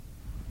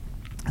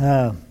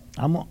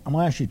I'm going to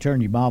ask you to turn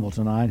your Bible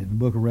tonight in the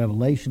book of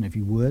Revelation, if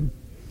you would.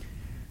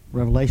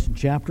 Revelation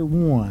chapter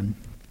 1.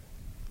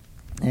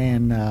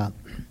 And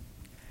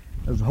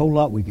there's a whole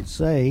lot we could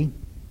say.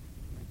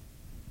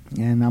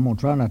 And I'm going to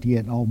try not to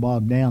get all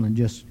bogged down in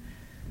just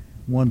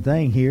one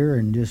thing here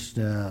and just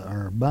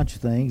or a bunch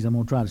of things. I'm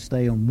going to try to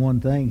stay on one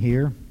thing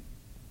here.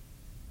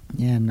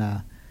 And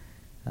I'll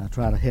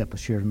try to help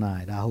us here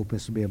tonight. I hope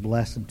this will be a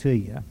blessing to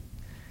you.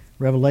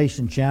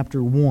 Revelation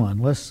chapter 1.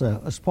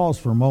 Let's pause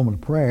for a moment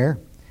of prayer,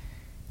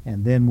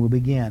 and then we'll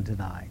begin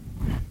tonight.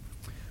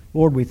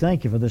 Lord, we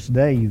thank you for this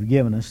day you've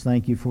given us.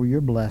 Thank you for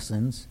your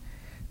blessings.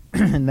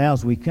 And now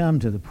as we come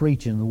to the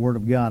preaching of the Word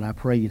of God, I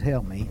pray you'd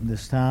help me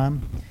this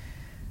time.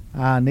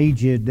 I need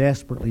you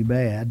desperately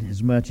bad,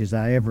 as much as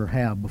I ever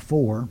have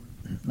before.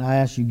 I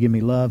ask you to give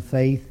me love,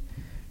 faith,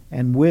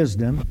 and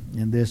wisdom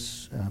in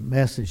this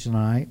message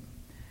tonight.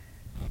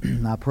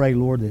 I pray,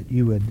 Lord, that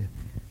you would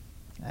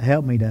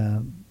help me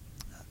to,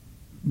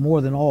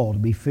 more than all, to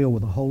be filled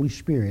with the Holy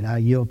Spirit. I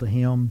yield to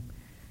Him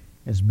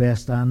as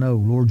best I know.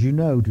 Lord, you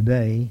know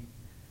today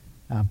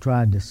I've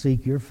tried to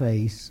seek your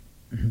face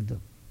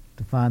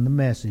to find the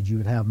message you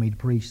would have me to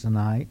preach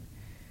tonight.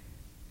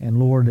 And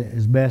Lord,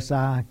 as best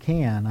I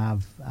can,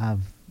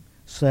 I've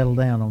settled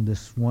down on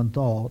this one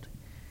thought.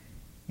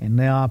 And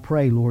now I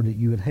pray, Lord, that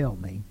you would help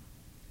me.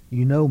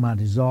 You know my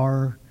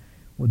desire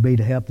would be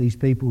to help these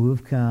people who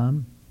have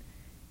come.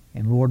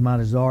 And Lord, my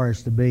desire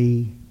is to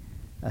be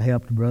a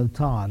help to Brother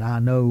Todd. I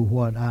know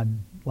what I'd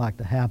like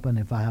to happen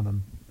if I have a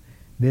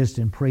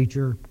visiting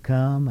preacher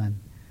come, and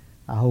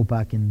I hope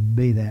I can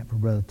be that for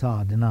Brother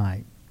Todd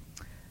tonight.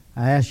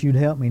 I ask you to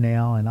help me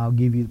now, and I'll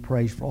give you the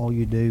praise for all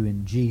you do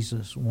in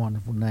Jesus'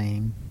 wonderful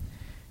name.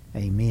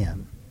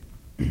 Amen.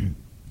 The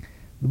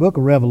book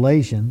of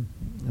Revelation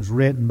is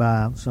written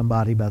by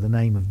somebody by the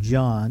name of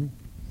John.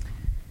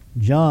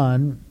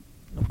 John,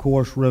 of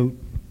course, wrote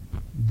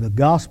the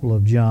Gospel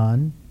of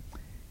John,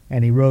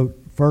 and he wrote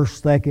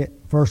 1st,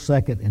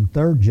 2nd, and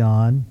 3rd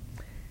John,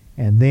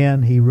 and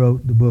then he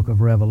wrote the book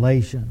of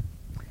Revelation.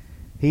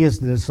 He is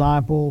the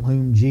disciple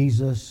whom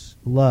Jesus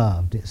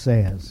loved, it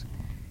says.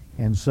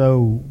 And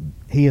so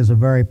he is a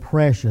very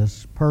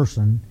precious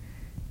person.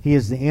 He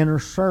is the inner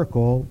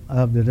circle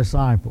of the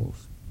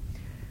disciples.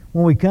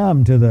 When we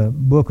come to the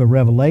book of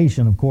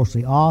Revelation, of course,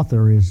 the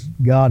author is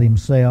God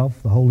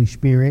himself, the Holy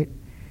Spirit,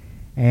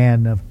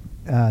 and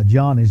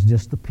John is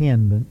just the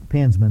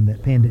pensman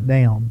that penned it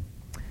down.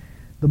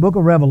 The book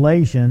of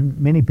Revelation,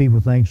 many people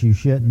think you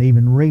shouldn't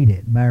even read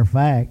it. Matter of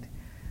fact,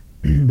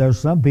 there's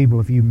some people,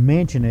 if you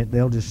mention it,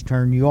 they'll just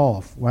turn you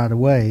off right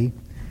away.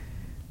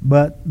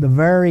 But the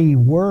very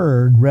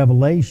word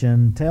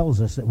revelation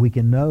tells us that we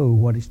can know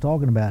what it's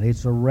talking about.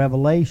 It's a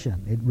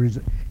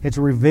revelation. It's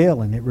a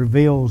revealing. It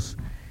reveals.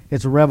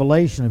 It's a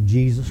revelation of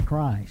Jesus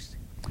Christ.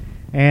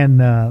 And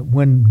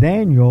when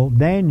Daniel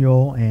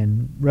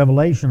and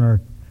Revelation are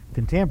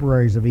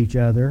contemporaries of each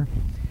other,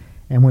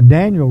 and when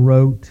Daniel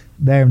wrote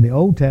there in the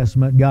Old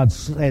Testament, God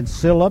said,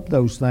 seal up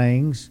those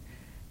things.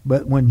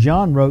 But when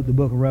John wrote the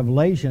book of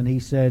Revelation, he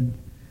said,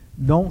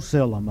 don't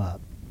seal them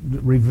up.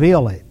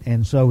 Reveal it.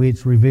 And so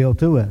it's revealed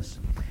to us.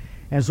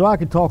 And so I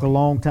could talk a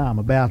long time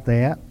about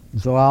that.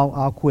 So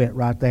I'll quit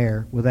right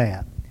there with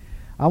that.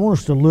 I want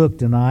us to look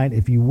tonight,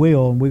 if you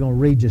will, and we're going to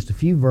read just a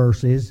few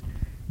verses,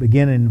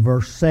 beginning in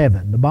verse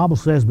 7. The Bible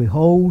says,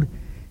 behold,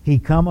 he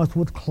cometh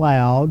with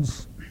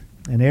clouds,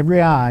 and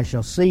every eye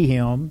shall see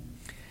him,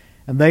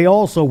 and they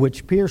also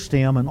which pierced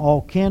him, and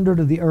all kindred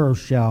of the earth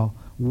shall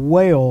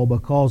wail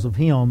because of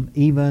him,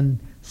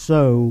 even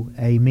so,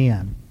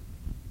 amen.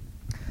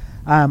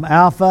 I am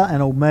Alpha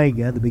and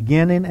Omega, the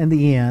beginning and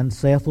the end,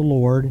 saith the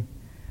Lord,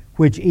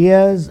 which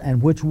is,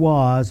 and which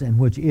was, and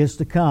which is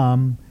to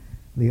come,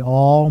 the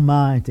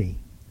Almighty.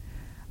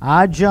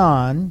 I,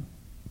 John,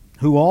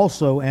 who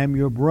also am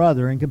your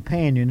brother and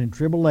companion in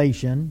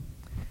tribulation,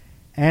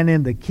 and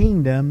in the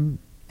kingdom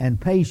and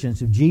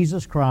patience of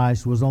Jesus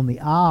Christ, was on the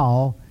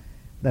isle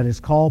that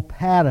is called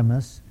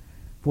Patmos,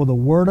 for the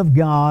word of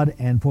God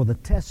and for the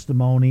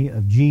testimony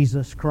of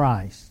Jesus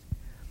Christ.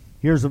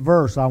 Here's a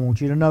verse I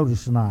want you to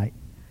notice tonight.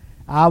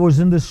 I was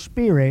in the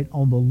Spirit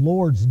on the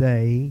Lord's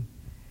day,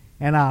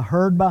 and I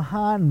heard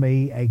behind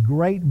me a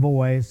great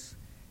voice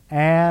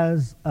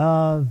as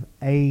of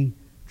a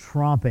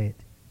trumpet,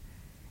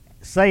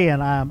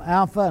 saying, I am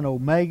Alpha and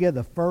Omega,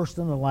 the first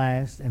and the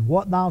last, and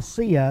what thou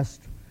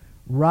seest,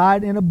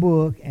 write in a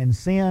book, and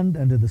send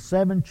unto the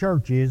 7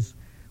 churches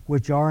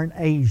which are in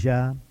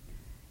Asia,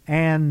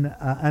 and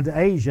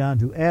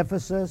unto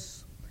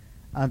Ephesus,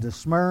 unto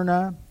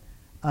Smyrna,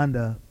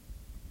 unto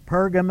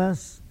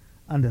Pergamos,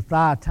 unto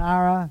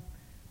Thyatira,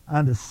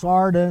 unto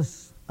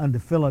Sardis, unto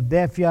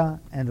Philadelphia,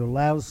 and to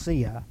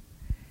Laodicea.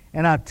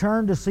 And I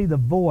turned to see the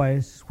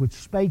voice which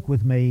spake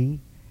with me,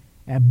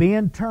 and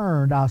being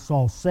turned, I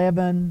saw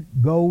 7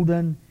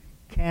 golden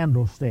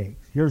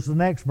candlesticks. Here's the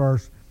next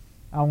verse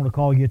I want to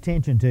call your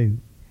attention to.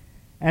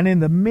 And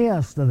in the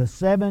midst of the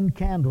 7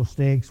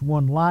 candlesticks,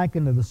 one like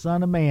unto the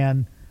Son of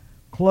Man,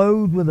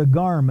 clothed with a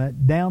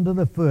garment down to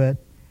the foot,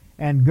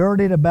 and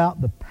girded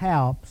about the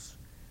paps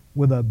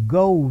with a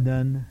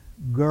golden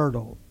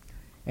girdle.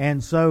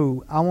 And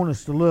so I want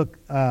us to look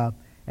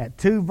at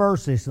two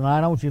verses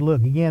tonight. I want you to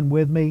look again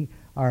with me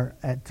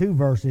at two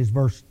verses,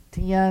 verse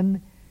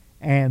 10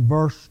 and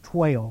verse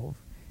 12.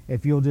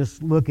 If you'll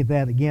just look at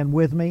that again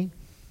with me.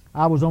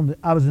 I was in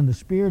the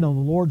Spirit on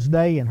the Lord's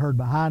day and heard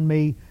behind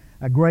me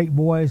a great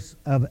voice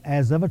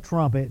as of a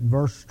trumpet in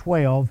verse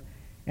 12.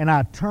 And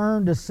I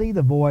turned to see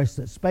the voice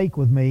that spake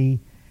with me,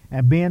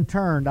 and being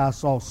turned, I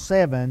saw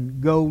 7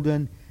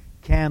 golden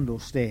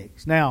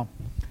candlesticks. Now,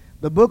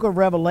 the book of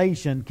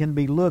Revelation can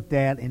be looked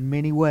at in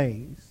many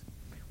ways.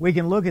 We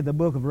can look at the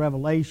book of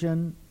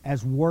Revelation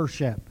as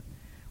worship.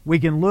 We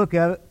can look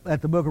at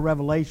the book of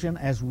Revelation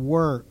as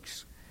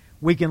works.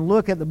 We can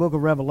look at the book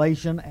of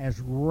Revelation as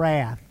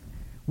wrath.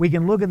 We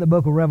can look at the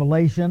book of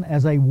Revelation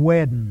as a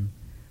wedding.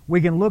 We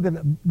can look at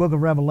the book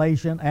of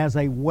Revelation as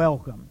a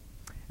welcome.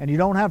 And you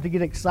don't have to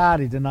get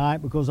excited tonight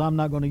because I'm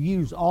not going to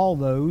use all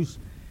those,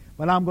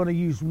 but I'm going to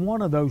use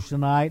one of those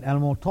tonight, and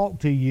I'm going to talk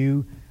to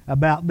you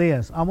about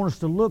this. I want us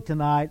to look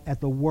tonight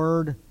at the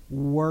word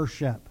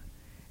worship.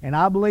 And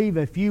I believe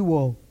if you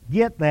will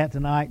get that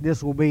tonight,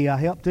 this will be a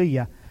help to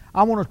you.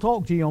 I want to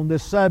talk to you on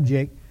this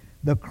subject,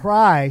 the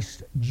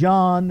Christ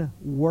John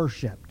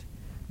worshiped.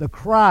 The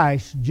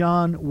Christ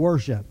John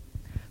worshiped.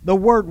 The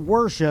word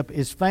worship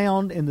is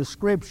found in the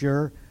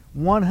Scripture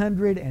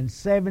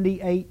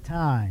 178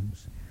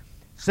 times.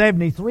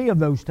 73 of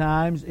those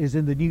times is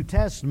in the New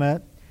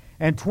Testament,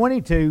 and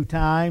 22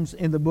 times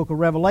in the book of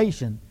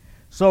Revelation.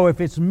 So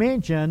if it's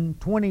mentioned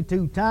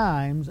 22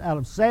 times out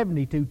of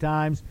 72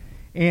 times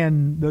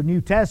in the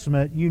New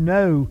Testament, you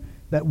know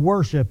that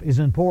worship is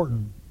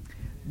important.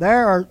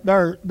 There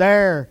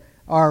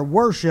are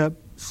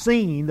worship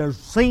scenes, there's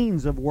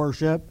scenes of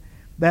worship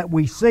that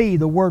we see.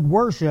 The word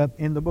worship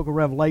in the book of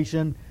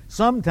Revelation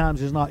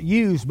sometimes is not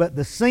used, but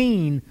the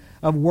scene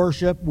of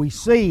worship, we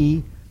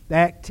see the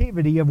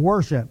activity of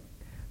worship.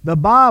 The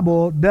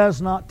Bible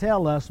does not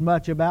tell us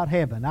much about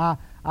heaven. I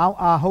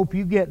hope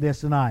you get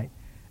this tonight.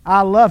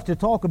 I love to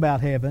talk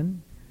about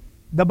heaven.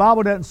 The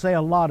Bible doesn't say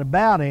a lot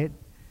about it.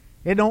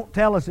 It don't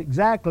tell us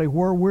exactly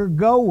where we're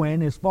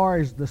going as far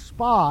as the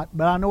spot,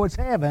 but I know it's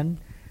heaven,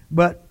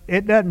 but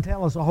it doesn't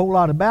tell us a whole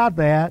lot about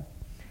that.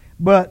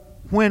 But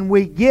when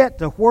we get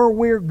to where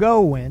we're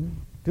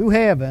going, to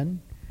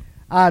heaven,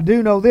 I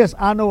do know this.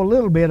 I know a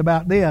little bit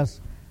about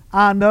this.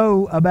 I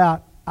know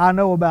about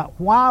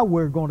why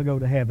we're going to go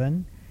to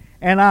heaven.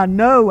 And I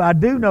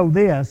do know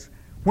this.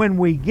 When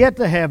we get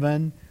to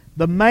heaven,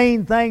 the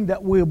main thing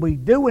that we'll be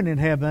doing in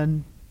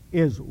heaven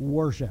is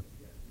worship.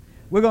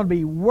 We're going to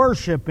be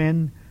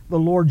worshiping the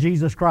Lord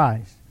Jesus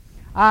Christ.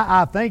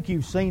 I think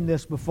you've seen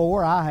this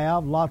before. I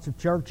have. Lots of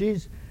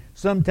churches.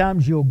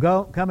 Sometimes you'll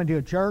come into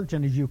a church,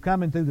 and as you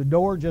come in through the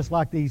door, just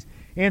like these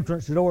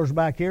entrance doors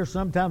back here,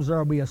 sometimes there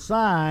will be a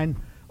sign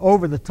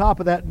over the top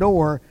of that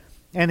door,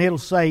 and it'll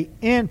say,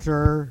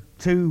 "Enter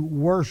to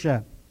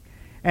worship."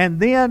 And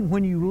then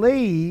when you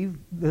leave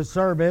the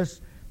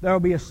service, there will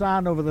be a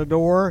sign over the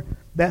door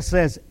that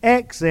says,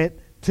 "Exit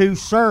to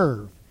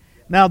serve."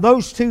 Now,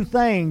 those two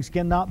things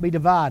cannot be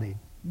divided.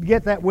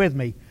 Get that with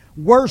me.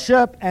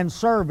 Worship and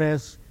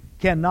service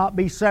cannot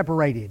be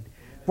separated.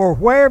 For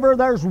wherever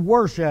there's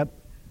worship,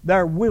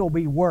 there will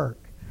be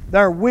work.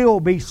 There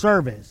will be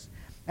service.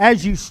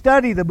 As you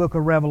study the book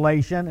of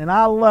Revelation, and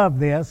I love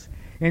this,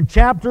 in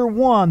chapter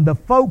 1, the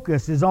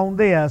focus is on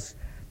this,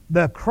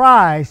 the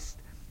Christ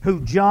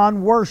who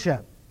John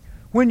worshiped.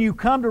 When you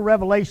come to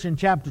Revelation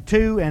chapter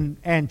 2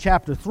 and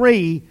chapter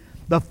 3,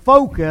 the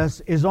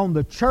focus is on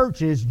the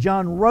churches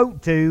John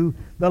wrote to,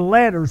 the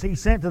letters he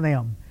sent to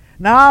them.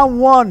 Now I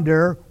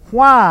wonder,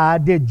 why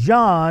did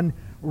John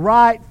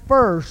write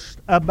first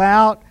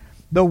about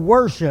the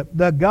worship,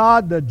 the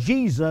God, the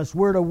Jesus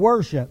we're to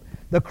worship,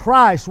 the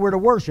Christ we're to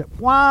worship?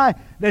 Why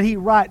did he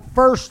write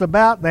first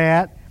about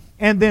that,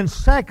 and then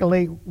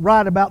secondly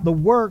write about the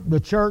work the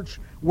church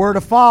were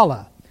to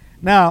follow?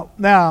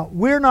 Now,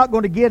 we're not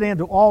going to get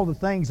into all the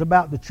things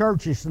about the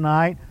churches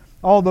tonight,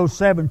 all those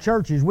 7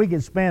 churches. We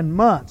could spend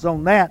months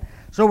on that.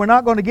 So we're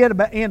not going to get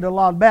into a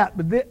lot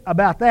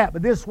about that,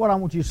 but this is what I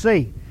want you to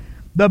see.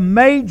 The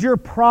major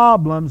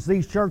problems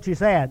these churches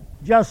had,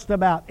 just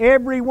about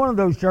every one of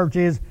those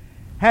churches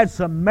had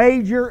some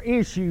major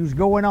issues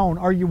going on.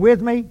 Are you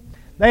with me?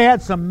 They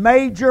had some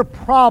major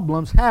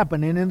problems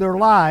happening in their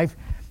life.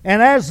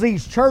 And as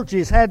these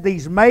churches had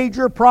these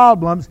major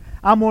problems,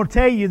 I'm going to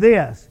tell you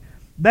this.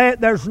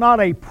 There's not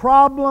a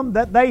problem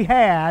that they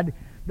had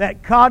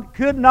that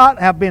could not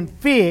have been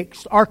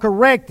fixed or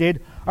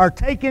corrected or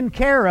taken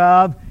care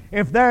of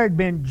if there had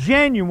been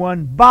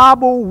genuine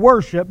Bible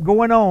worship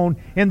going on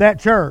in that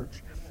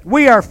church.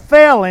 We are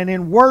failing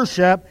in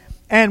worship,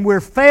 and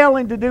we're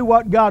failing to do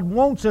what God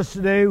wants us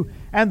to do,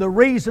 and the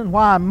reason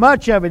why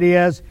much of it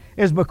is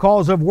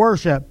because of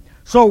worship.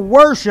 So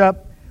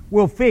worship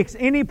will fix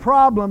any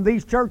problem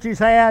these churches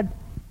had,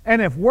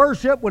 and if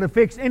worship would have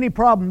fixed any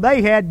problem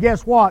they had,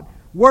 guess what?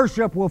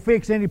 Worship will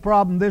fix any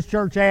problem this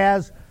church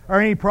has or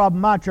any problem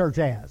my church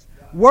has.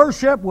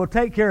 Worship will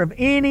take care of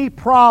any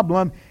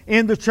problem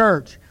in the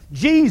church.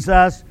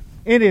 Jesus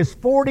in his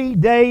 40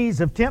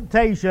 days of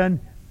temptation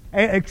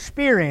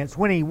experience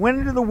when he went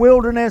into the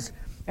wilderness,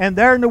 and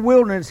there in the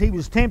wilderness he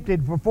was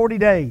tempted for 40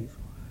 days.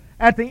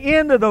 At the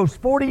end of those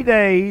 40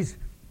 days,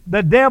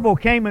 the devil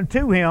came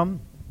unto him,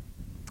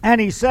 and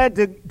he said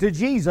to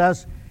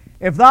Jesus,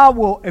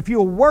 if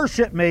you'll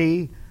worship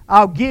me,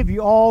 I'll give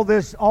you all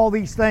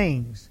these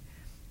things.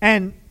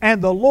 And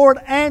the Lord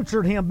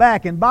answered him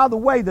back. And by the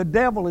way, the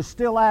devil is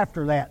still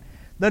after that.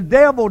 The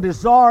devil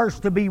desires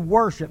to be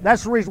worshipped.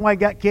 That's the reason why he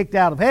got kicked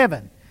out of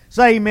heaven.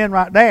 Say amen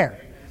right there.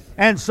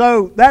 And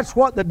so that's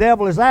what the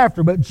devil is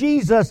after. But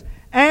Jesus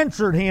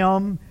answered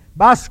him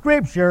by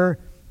Scripture,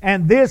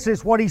 and this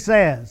is what he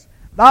says.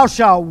 Thou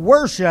shalt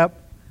worship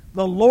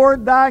the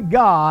Lord thy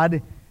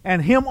God,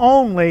 and Him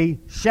only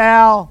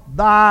shall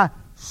thou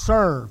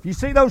serve. You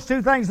see those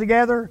two things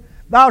together?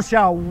 Thou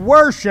shalt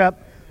worship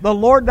the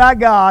Lord thy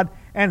God,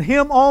 and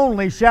Him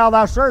only shall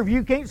thou serve.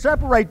 You can't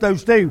separate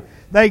those two.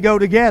 They go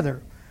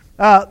together.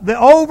 The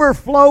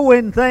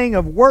overflowing thing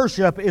of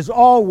worship is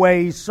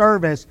always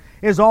service,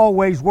 is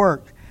always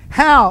work.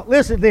 How,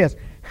 listen to this,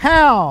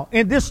 how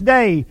in this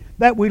day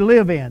that we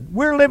live in,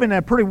 we're living in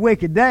a pretty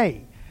wicked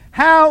day.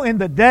 How in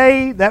the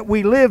day that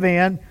we live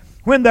in,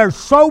 when there's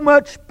so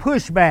much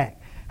pushback,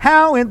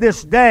 how in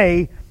this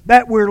day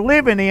that we're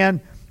living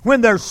in,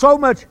 when there's so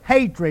much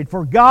hatred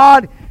for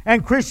God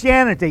and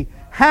Christianity,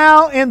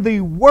 how in the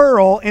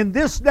world, in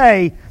this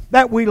day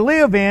that we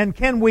live in,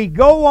 can we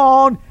go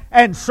on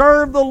and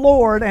serve the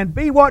Lord and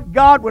be what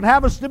God would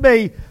have us to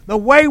be? The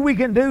way we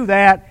can do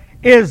that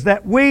is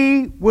that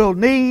we will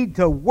need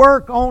to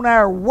work on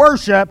our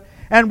worship,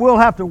 and we'll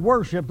have to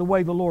worship the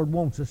way the Lord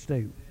wants us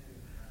to.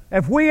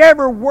 If we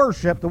ever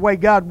worship the way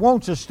God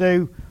wants us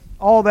to,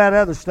 all that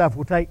other stuff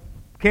will take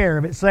care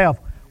of itself.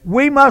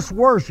 We must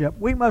worship.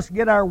 We must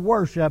get our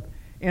worship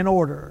in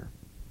order.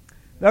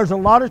 There's a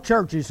lot of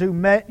churches who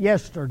met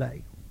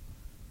yesterday,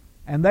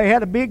 and they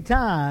had a big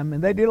time,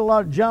 and they did a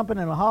lot of jumping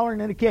and a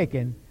hollering and a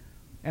kicking,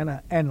 and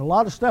a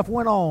lot of stuff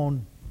went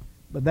on,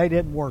 but they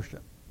didn't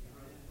worship.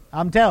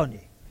 I'm telling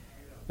you,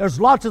 there's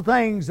lots of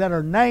things that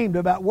are named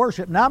about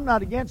worship. Now, I'm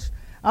not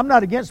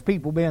against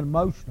people being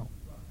emotional.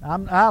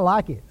 I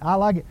like it. I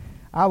like it.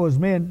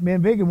 Me and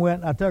Vivian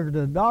went. I took her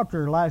to the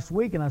doctor last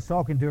week, and I was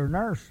talking to her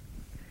nurse.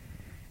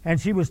 And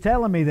she was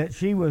telling me that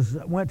she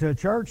went to a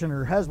church, and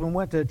her husband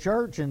went to a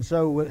church, and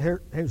so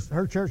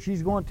her church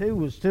she's going to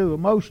was too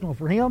emotional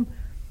for him,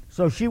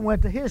 so she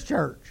went to his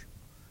church.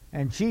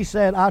 And she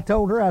said, I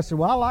told her, I said,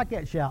 well, I like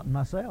that shouting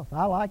myself.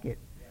 I like it.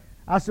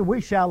 I said,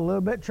 we shout a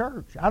little bit at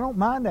church. I don't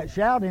mind that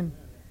shouting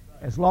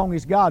as long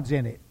as God's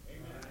in it.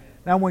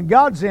 Now, when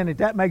God's in it,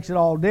 that makes it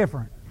all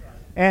different.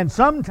 And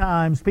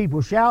sometimes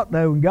people shout,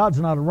 though, and God's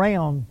not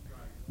around.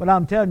 But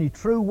I'm telling you,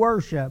 true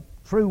worship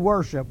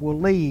will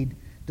lead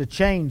to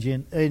change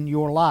in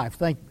your life.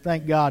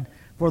 Thank God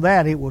for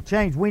that. It will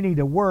change. We need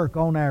to work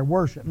on our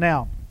worship.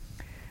 Now,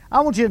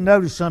 I want you to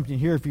notice something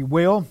here, if you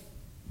will.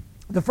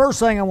 The first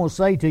thing I want to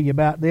say to you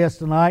about this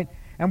tonight,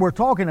 and we're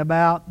talking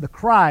about the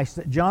Christ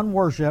that John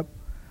worshiped.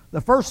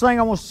 The first thing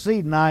I want to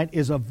see tonight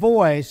is a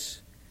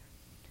voice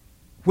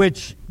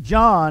which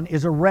John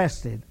is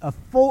arrested.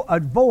 A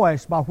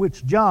voice by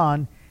which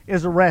John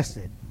is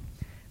arrested.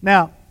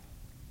 Now,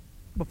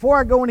 before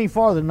I go any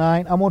farther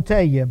tonight, I'm going to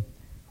tell you,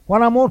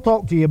 what I'm going to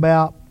talk to you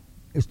about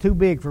is too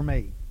big for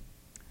me.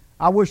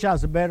 I wish I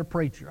was a better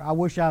preacher. I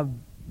wish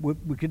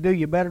we could do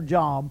you a better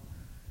job,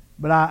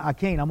 but I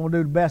can't. I'm going to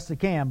do the best I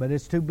can, but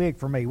it's too big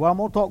for me. What I'm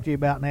going to talk to you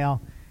about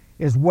now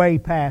is way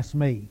past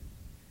me.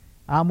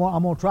 I'm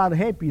going to try to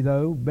help you,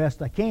 though,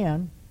 best I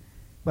can,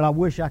 but I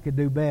wish I could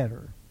do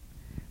better.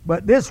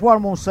 But this is what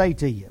I'm going to say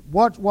to you.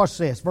 Watch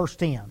this, verse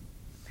 10.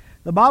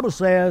 The Bible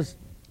says,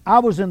 I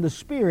was in the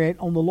Spirit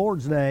on the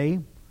Lord's day,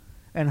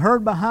 and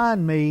heard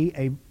behind me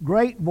a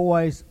great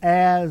voice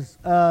as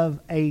of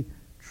a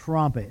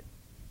trumpet.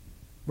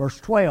 Verse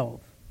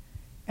 12.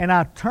 And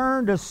I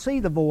turned to see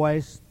the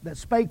voice that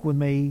spake with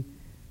me,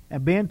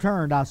 and being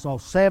turned, I saw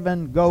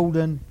 7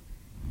 golden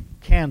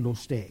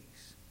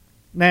candlesticks.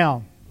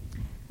 Now,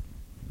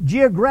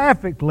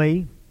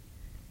 geographically,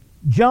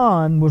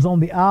 John was on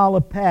the Isle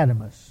of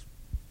Patmos,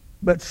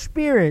 but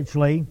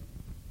spiritually,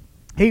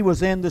 he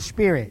was in the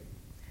Spirit.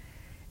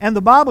 And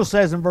the Bible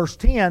says in verse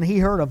 10, he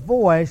heard a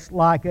voice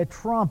like a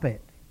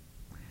trumpet.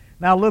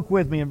 Now look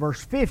with me in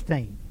verse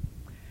 15.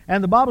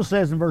 And the Bible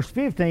says in verse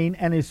 15,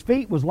 and his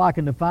feet was like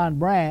unto fine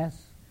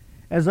brass,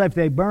 as if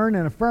they burned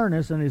in a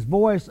furnace, and his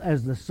voice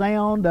as the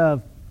sound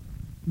of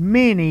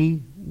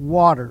many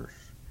waters.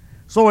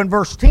 So in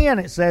verse 10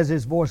 it says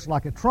his voice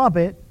like a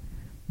trumpet.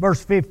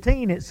 Verse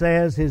 15 it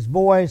says his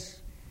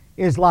voice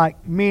is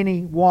like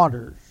many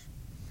waters.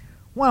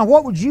 Well,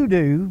 what would you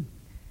do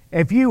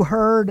if you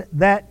heard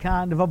that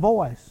kind of a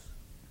voice?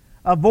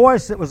 A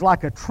voice that was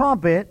like a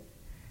trumpet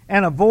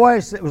and a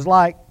voice that was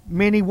like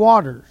many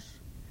waters.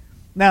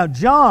 Now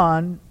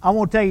John, I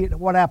want to tell you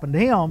what happened to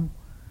him.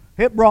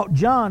 It brought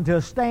John to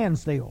a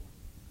standstill.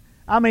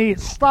 I mean, it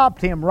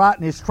stopped him right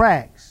in his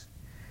tracks.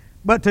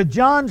 But to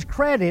John's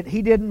credit,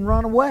 he didn't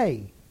run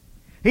away.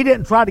 He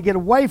didn't try to get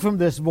away from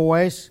this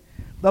voice,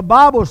 The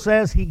Bible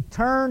says he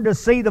turned to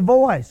see the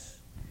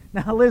voice.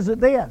 Now listen to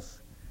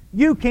this.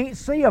 You can't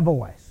see a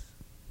voice.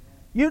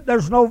 You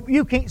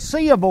can't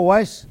see a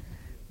voice,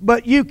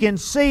 but you can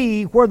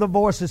see where the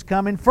voice is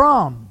coming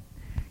from.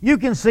 You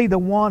can see the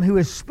one who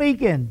is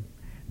speaking.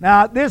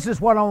 Now this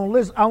is what I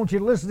want you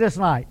to listen to this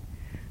night.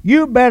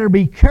 You better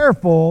be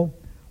careful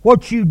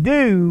what you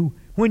do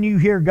when you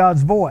hear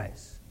God's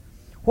voice.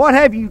 What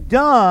have you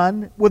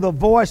done with the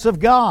voice of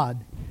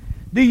God?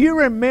 Do you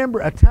remember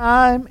a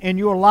time in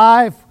your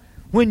life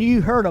when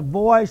you heard a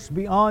voice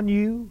beyond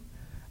you?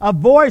 A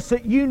voice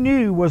that you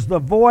knew was the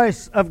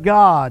voice of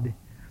God.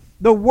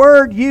 The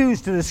word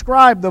used to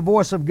describe the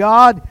voice of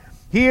God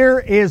here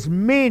is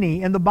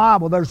many in the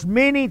Bible. There's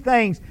many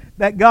things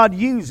that God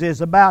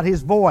uses about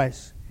His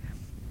voice.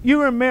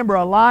 You remember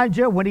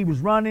Elijah when he was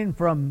running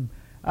from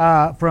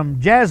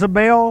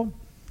Jezebel,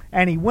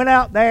 and he went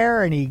out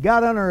there and he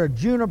got under a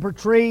juniper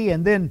tree,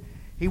 and then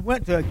he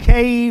went to a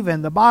cave,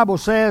 and the Bible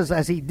says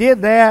as he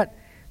did that,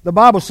 the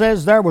Bible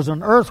says there was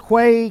an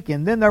earthquake,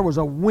 and then there was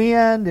a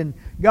wind, and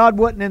God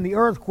wasn't in the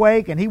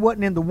earthquake, and He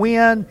wasn't in the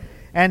wind,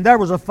 and there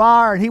was a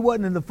fire, and He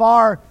wasn't in the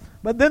fire.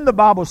 But then the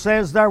Bible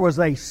says there was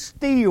a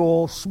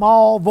still,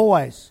 small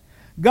voice.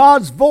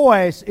 God's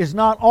voice is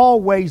not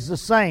always the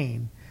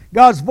same.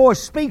 God's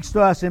voice speaks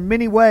to us in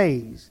many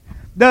ways.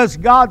 Does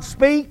God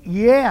speak?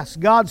 Yes,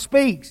 God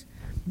speaks.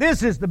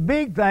 This is the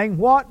big thing.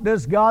 What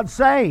does God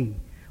say?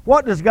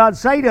 What does God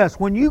say to us?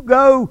 When you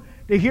go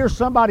to hear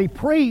somebody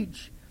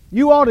preach,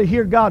 you ought to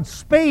hear God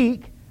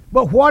speak,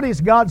 but what is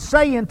God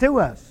saying to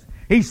us?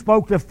 He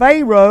spoke to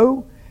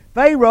Pharaoh.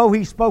 Pharaoh,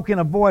 He spoke in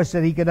a voice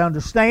that he could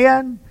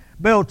understand.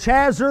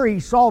 Belshazzar, he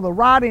saw the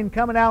writing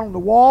coming out on the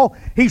wall.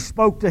 He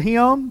spoke to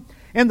him.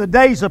 In the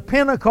days of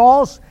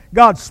Pentecost,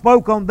 God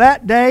spoke on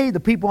that day. The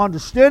people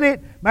understood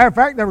it. Matter of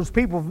fact, there was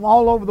people from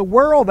all over the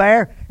world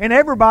there, and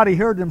everybody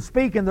heard them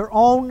speak in their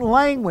own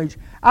language.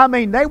 I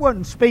mean, they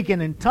wasn't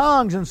speaking in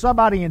tongues and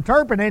somebody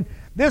interpreting.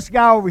 This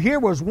guy over here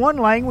was one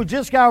language.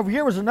 This guy over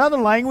here was another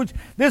language.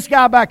 This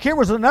guy back here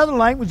was another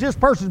language. This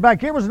person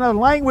back here was another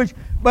language.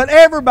 But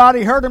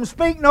everybody heard him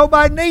speak.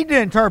 Nobody needed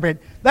to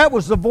interpret. That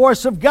was the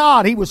voice of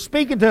God. He was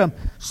speaking to him.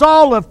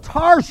 Saul of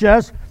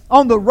Tarsus,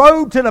 on the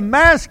road to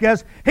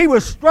Damascus, he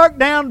was struck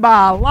down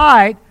by a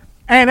light.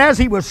 And as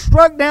he was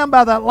struck down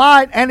by that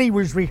light, and he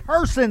was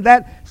rehearsing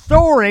that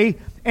story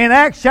in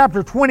Acts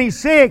chapter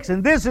 26,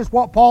 and this is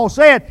what Paul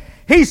said.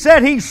 He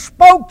said, He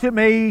spoke to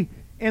me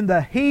in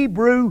the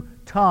Hebrew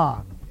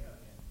tongue.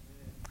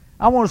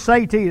 I want to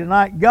say to you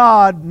tonight,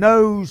 God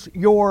knows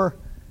your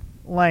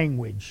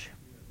language.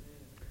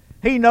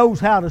 He knows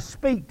how to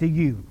speak to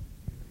you.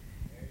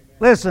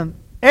 Listen,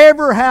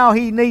 ever how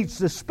He needs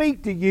to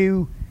speak to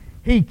you,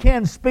 He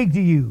can speak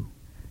to you.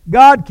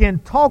 God can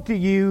talk to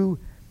you,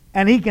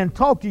 and He can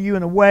talk to you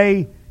in a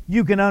way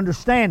you can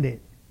understand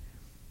it.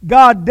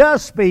 God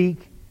does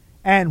speak,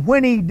 and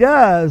when He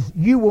does,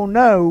 you will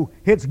know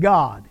it's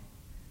God.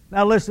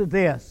 Now listen to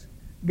this.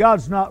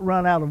 God's not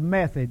run out of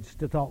methods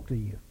to talk to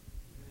you.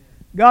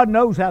 God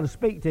knows how to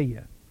speak to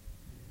you.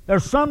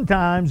 There's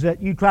sometimes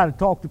that you try to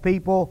talk to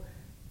people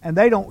and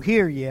they don't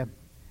hear you.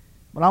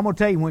 But I'm going to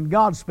tell you, when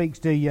God speaks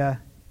to you,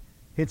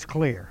 it's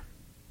clear.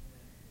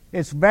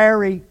 It's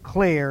very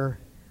clear.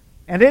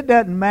 And it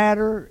doesn't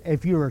matter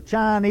if you're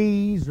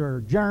Chinese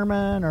or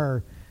German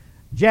or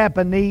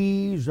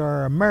Japanese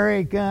or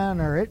American,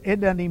 or it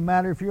doesn't even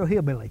matter if you're a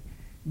hillbilly.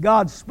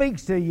 God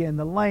speaks to you in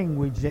the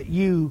language that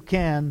you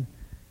can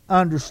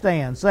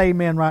understand. Say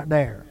amen right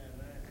there.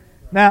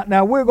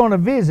 Now we're going to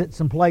visit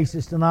some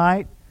places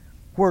tonight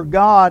where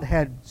God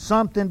had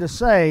something to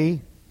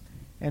say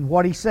and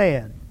what He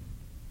said.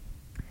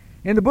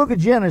 In the book of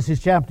Genesis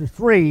chapter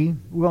 3,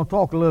 we're going to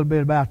talk a little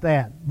bit about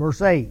that.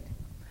 Verse 8.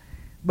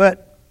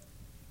 But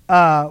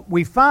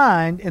we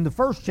find in the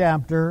first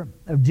chapter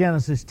of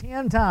Genesis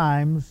 10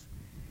 times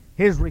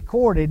He's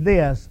recorded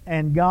this,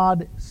 and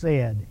God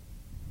said.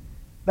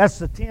 That's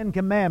the 10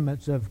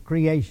 commandments of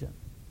creation.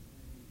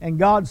 And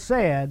God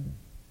said,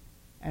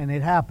 and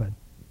it happened.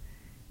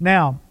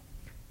 Now,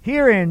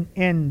 here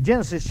in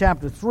Genesis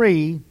chapter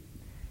 3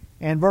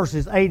 and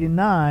verses 8 and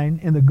 9,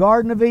 in the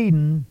Garden of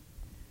Eden,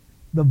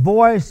 the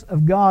voice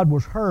of God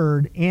was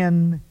heard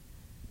in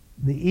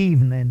the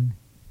evening,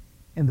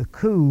 in the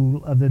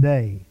cool of the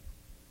day.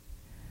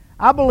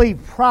 I believe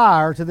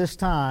prior to this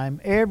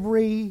time,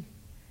 every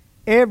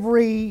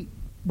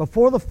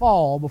before the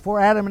fall, before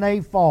Adam and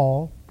Eve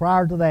fall,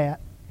 prior to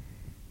that,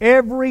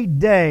 every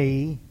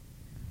day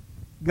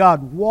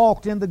God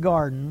walked in the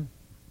garden,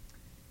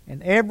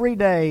 and every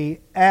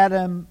day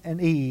Adam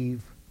and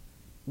Eve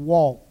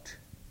walked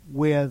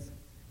with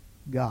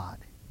God.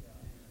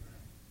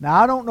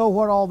 Now, I don't know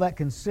what all that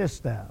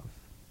consists of.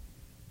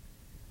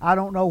 I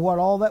don't know what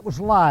all that was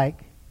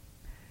like.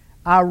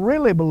 I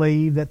really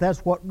believe that that's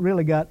what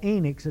really got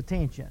Enoch's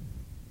attention.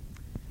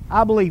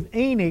 I believe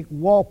Enoch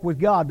walked with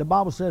God. The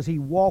Bible says he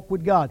walked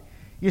with God.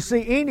 You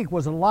see, Enoch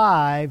was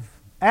alive.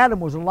 Adam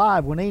was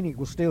alive when Enoch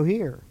was still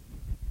here.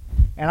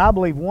 And I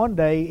believe one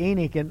day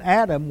Enoch and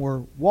Adam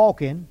were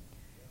walking,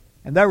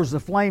 And there was the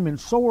flaming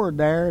sword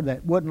there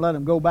that wouldn't let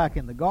him go back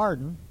in the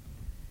garden.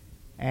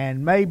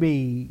 And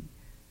maybe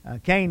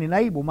Cain and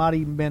Abel might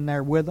have even been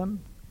there with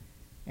him.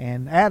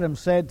 And Adam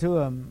said to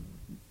him,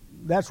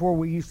 "That's where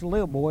we used to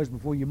live, boys,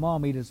 before your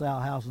mom eat us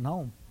out house and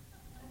home."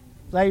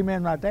 Say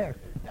amen right there.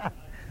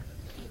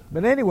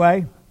 But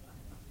anyway,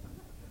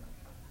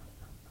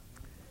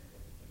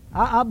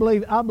 I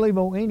believe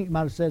old Enoch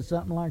might have said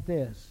something like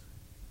this.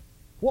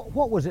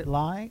 What was it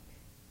like?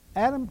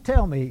 Adam,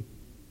 tell me,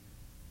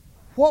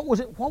 what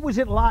was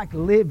it like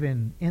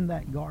living in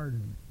that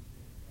garden?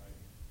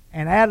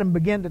 And Adam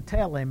began to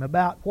tell him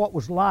about what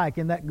was like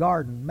in that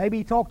garden. Maybe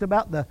he talked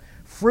about the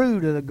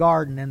fruit of the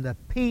garden and the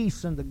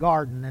peace in the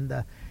garden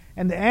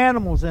and the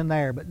animals in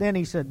there. But then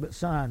he said, "But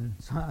son,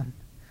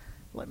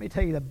 let me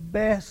tell you, the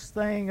best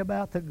thing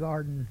about the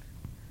garden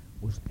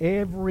was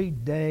every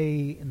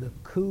day in the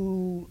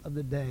cool of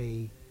the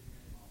day,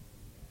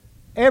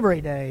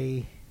 every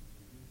day,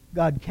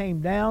 God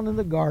came down in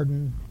the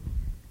garden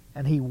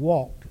and He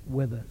walked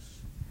with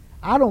us."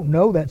 I don't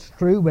know that's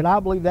true, but I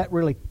believe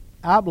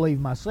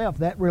myself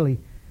that really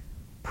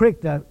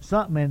pricked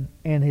something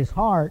in his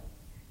heart,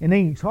 in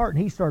Enoch's heart,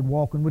 and he started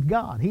walking with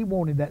God. He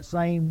wanted that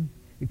same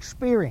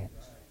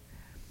experience.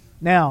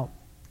 Now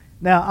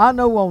I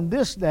know on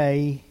this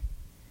day,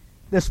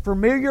 this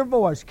familiar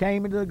voice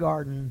came into the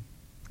garden,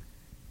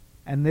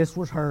 and this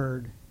was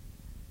heard.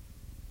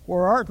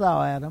 "Where art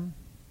thou, Adam?"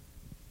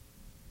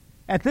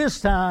 At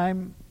this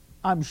time,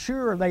 I'm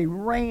sure they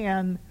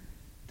ran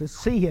to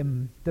see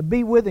him, to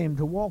be with him,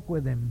 to walk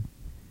with him.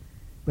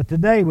 But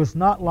today was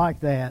not like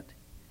that.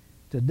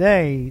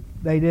 Today,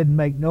 they didn't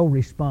make no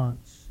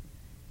response.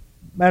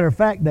 Matter of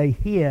fact, they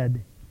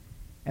hid.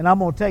 And I'm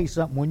going to tell you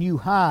something. When you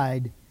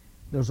hide,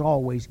 there's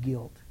always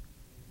guilt.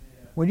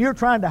 When you're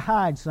trying to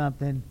hide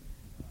something,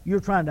 you're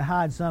trying to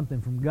hide something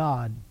from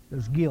God.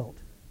 There's guilt.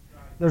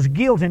 There's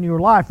guilt in your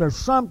life. There's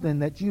something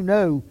that you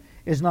know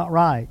is not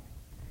right.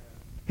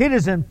 It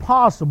is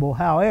impossible,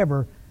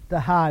 however, to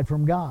hide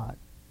from God.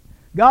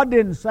 God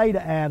didn't say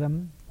to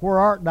Adam, "Where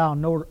art thou?"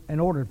 in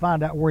order to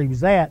find out where he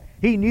was at.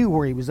 He knew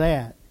where he was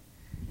at.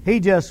 He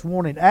just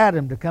wanted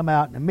Adam to come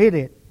out and admit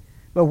it.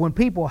 But when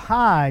people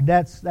hide,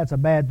 that's a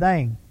bad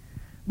thing.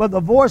 But the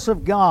voice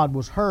of God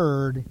was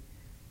heard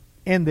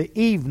in the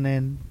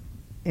evening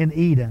in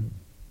Eden.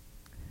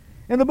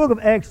 In the book of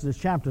Exodus,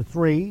 chapter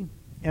 3,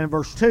 and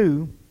verse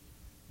 2,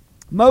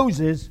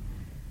 Moses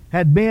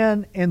had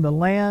been in the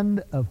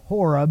land of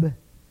Horeb,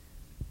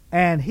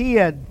 and he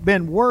had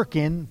been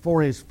working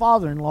for his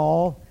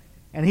father-in-law,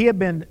 and he had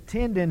been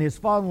tending his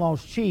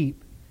father-in-law's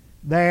sheep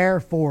there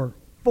for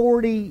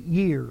 40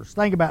 years.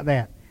 Think about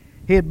that.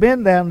 He had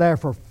been down there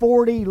for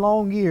 40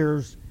 long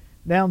years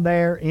down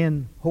there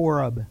in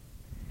Horeb.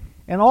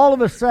 And all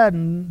of a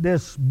sudden,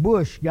 this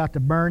bush got to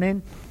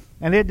burning,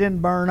 and it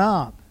didn't burn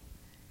up.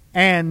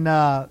 And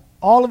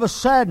all of a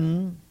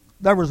sudden,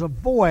 there was a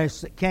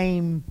voice that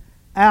came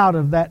out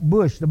of that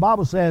bush. The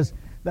Bible says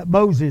that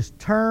Moses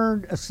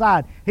turned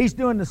aside. He's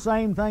doing the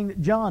same thing that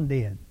John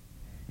did.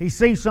 He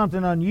sees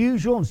something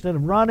unusual. Instead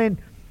of running,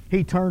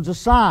 he turns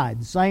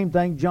aside. The same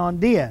thing John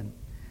did.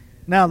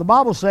 Now, the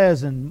Bible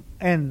says in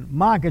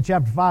Micah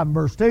chapter 5 and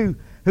verse 2,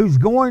 "Whose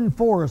going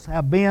forth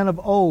have been of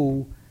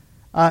old,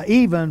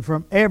 even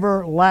from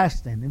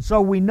everlasting." And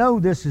so we know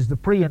this is the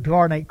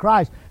pre-incarnate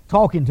Christ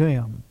talking to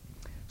him.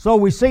 So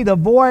we see the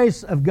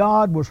voice of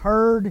God was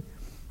heard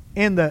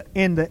in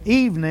the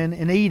evening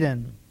in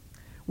Eden.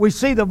 We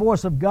see the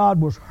voice of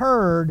God was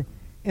heard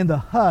in the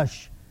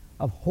hush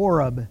of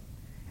Horeb.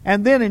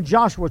 And then in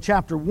Joshua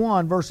chapter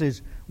 1,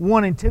 verses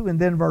 1 and 2, and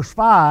then verse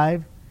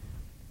 5,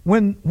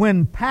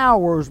 when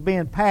power was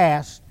being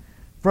passed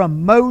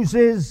from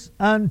Moses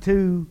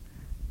unto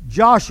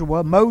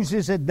Joshua,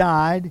 Moses had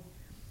died,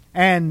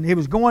 and he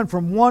was going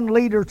from one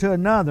leader to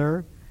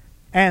another,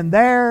 and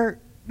there,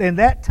 in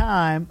that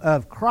time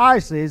of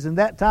crisis, in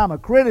that time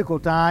of critical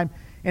time,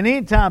 and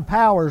any time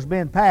power is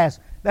being passed,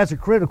 that's a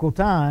critical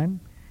time.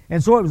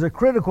 And so it was a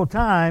critical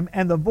time,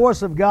 and the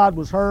voice of God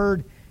was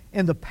heard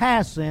in the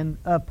passing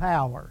of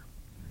power.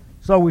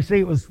 So we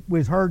see it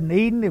was heard in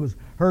Eden, it was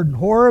heard in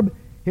Horeb,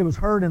 it was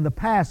heard in the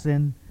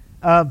passing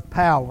of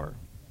power.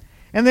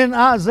 And then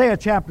Isaiah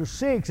chapter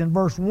 6 and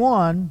verse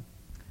 1,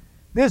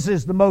 this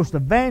is the most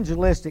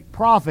evangelistic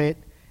prophet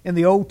in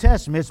the Old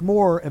Testament. It's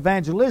more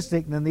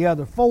evangelistic than the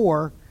other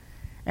four,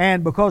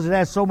 and because it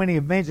has so many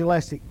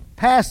evangelistic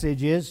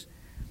passages.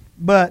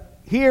 But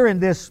here in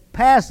this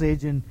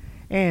passage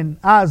in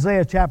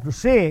Isaiah chapter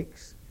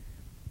 6,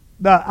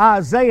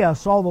 Isaiah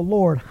saw the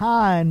Lord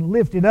high and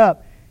lifted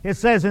up. It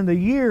says, "In the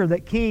year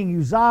that King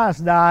Uzziah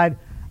died,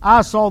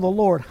 I saw the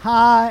Lord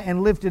high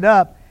and lifted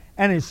up,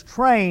 and His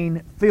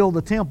train filled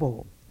the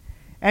temple."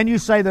 And you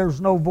say there's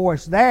no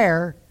voice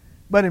there,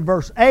 but in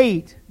verse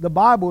 8, the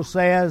Bible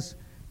says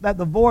that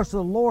the voice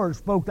of the Lord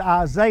spoke to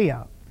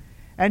Isaiah.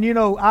 And you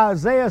know,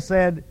 Isaiah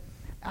said,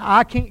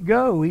 "I can't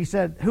go." He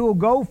said, "Who will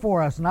go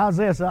for us?" And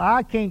Isaiah said,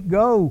 "I can't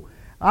go.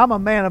 I'm a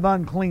man of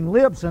unclean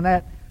lips." And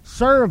that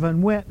servant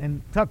went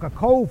and took a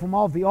coal from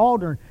off the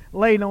altar and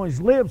laid on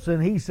his lips,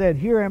 and he said,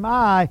 "Here am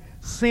I,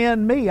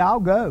 send me, I'll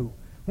go."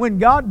 When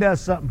God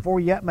does something for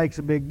you, that makes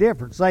a big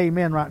difference. Say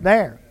amen right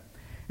there.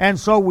 And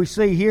so we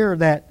see here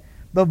that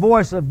the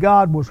voice of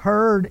God was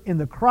heard in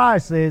the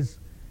crisis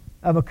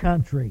of a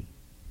country.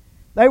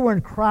 They were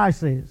in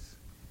crisis.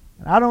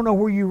 And I don't know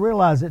where you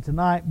realize it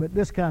tonight, but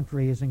this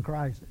country is in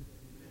crisis.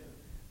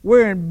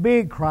 We're in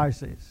big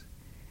crisis.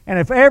 And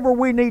if ever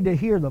we need to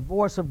hear the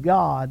voice of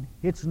God,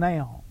 it's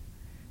now.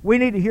 We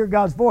need to hear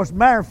God's voice.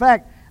 Matter of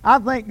fact, I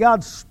think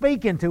God's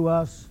speaking to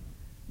us,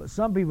 but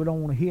some people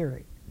don't want to hear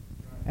it.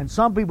 And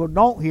some people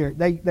don't hear it.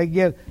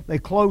 They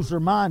close their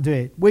mind to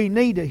it. We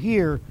need to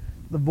hear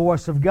the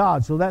voice of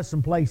God. So that's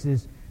some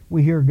places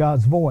we hear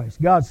God's voice.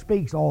 God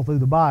speaks all through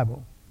the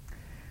Bible.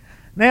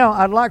 Now,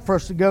 I'd like for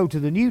us to go to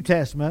the New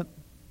Testament,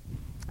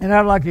 and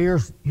I'd like to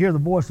hear the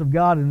voice of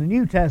God in the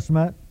New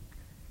Testament.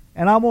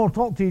 And I want to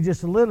talk to you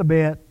just a little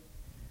bit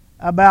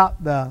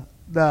about the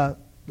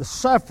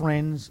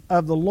sufferings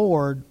of the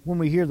Lord when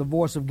we hear the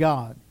voice of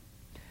God.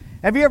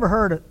 Have you ever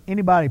heard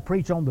anybody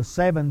preach on the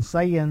 7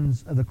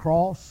 sayings of the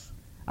cross?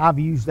 I've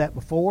used that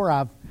before.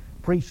 I've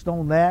preached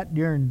on that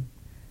during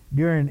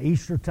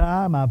Easter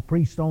time. I've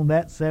preached on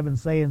that 7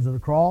 sayings of the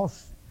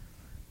cross.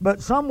 But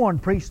someone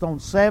preached on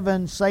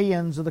 7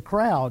 sayings of the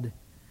crowd.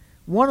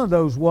 One of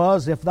those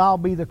was, "If thou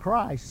be the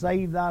Christ,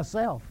 save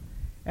thyself."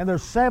 And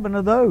there's 7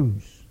 of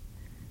those.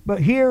 But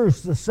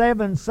here's the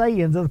 7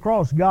 sayings of the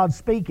cross, God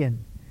speaking.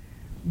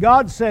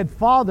 God said,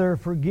 "Father,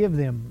 forgive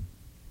them,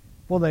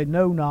 for they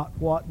know not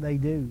what they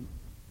do."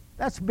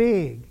 That's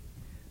big.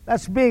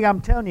 That's big.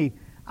 I'm telling you,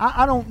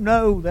 I don't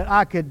know that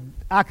I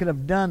could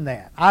have done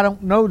that. I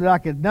don't know that I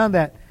could have done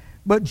that.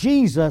 But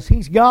Jesus,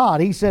 He's God.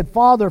 He said,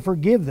 "Father,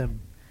 forgive them.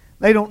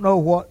 They don't know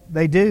what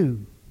they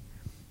do."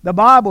 The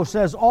Bible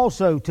says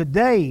also,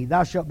 "Today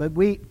thou shalt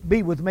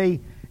be with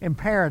me in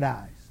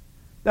paradise."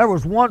 There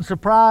was one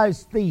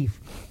surprised thief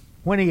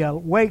when he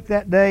awaked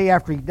that day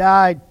after he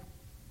died.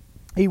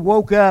 He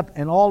woke up,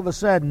 and all of a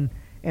sudden,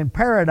 in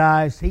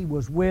paradise, he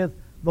was with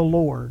the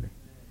Lord.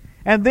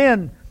 And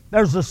then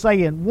there's the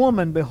saying,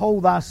 "Woman,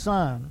 behold thy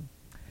son."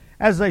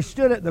 As they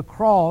stood at the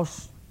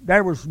cross,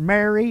 there was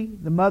Mary,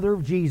 the mother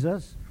of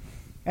Jesus,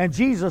 and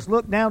Jesus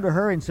looked down to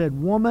her and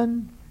said,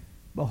 "Woman,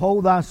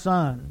 behold thy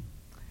son."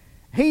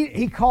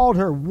 He called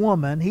her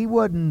woman. He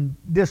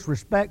wasn't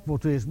disrespectful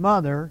to his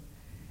mother.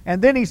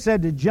 And then he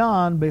said to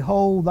John,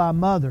 "Behold thy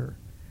mother."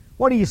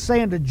 What are you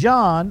saying to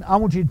John? I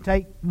want you to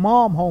take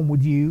Mom home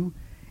with you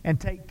and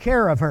take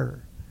care of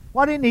her.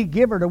 Why didn't he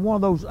give her to one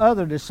of those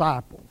other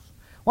disciples?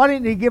 Why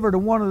didn't he give her to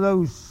one of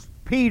those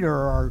Peter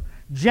or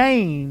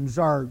James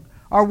or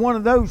one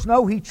of those?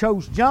 No, he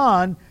chose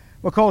John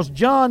because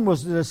John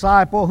was the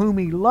disciple whom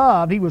he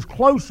loved. He was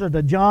closer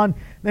to John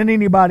than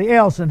anybody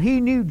else, and he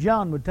knew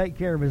John would take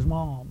care of his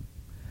mom.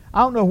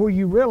 I don't know where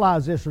you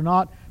realize this or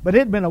not, but it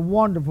had been a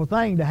wonderful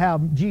thing to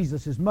have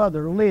Jesus'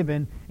 mother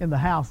living in the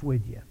house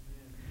with you.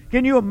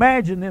 Can you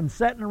imagine them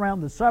sitting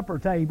around the supper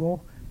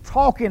table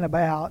talking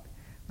about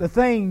the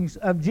things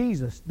of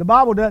Jesus? The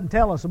Bible doesn't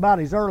tell us about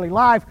his early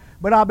life,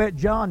 but I bet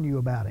John knew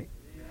about it.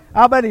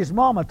 I bet his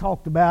mama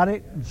talked about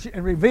it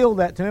and revealed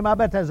that to him. I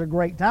bet that's a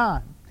great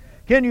time.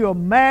 Can you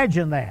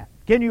imagine that?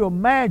 Can you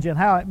imagine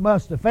how it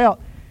must have felt?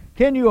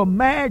 Can you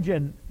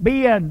imagine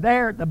being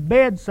there at the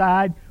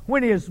bedside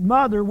when his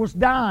mother was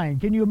dying?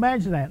 Can you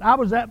imagine that? I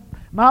was at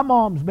my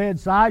mom's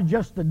bedside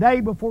just the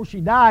day before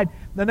she died.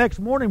 The next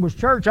morning was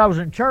church. I was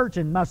in church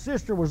and my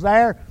sister was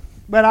there,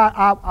 but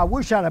I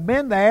wish I'd have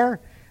been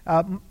there.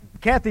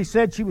 Kathy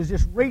said she was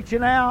just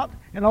reaching out,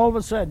 and all of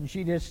a sudden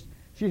she just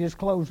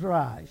closed her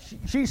eyes.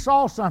 She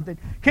saw something.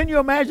 Can you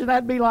imagine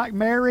that'd be like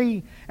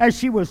Mary as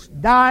she was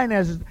dying,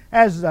 as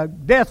the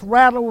death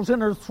rattle was in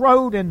her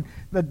throat and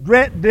the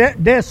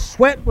death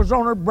sweat was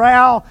on her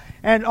brow,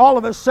 and all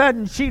of a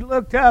sudden she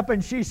looked up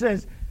and she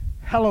says,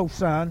 "Hello,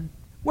 son."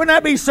 Wouldn't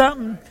that be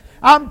something?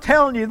 I'm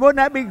telling you, wouldn't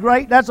that be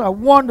great? That's a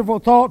wonderful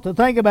thought to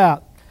think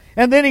about.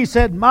 And then he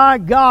said, my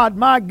God,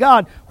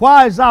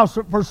 why hast thou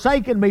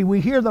forsaken me?" We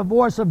hear the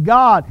voice of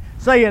God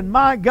saying,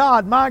 my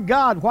God,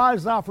 why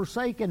hast thou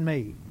forsaken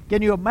me?"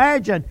 Can you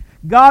imagine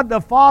God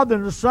the Father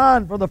and the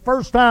Son, for the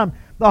first time,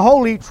 the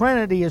Holy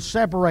Trinity is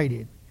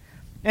separated.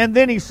 And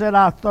then he said,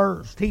 "I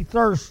thirst." He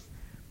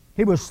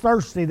was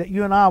thirsty that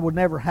you and I would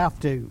never have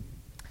to.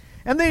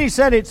 And then he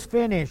said, "It's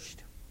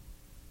finished."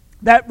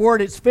 That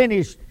word, "it's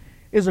finished,"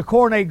 is a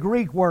Koine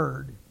Greek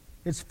word.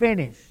 It's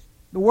finished.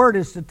 The word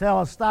is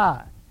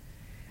tetelestai.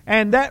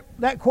 And that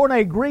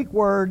Koine Greek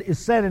word is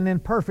said in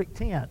imperfect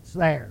tense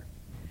there.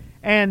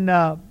 And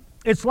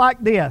it's like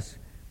this.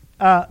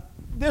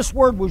 This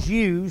word was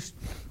used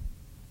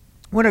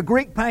when a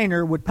Greek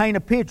painter would paint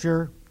a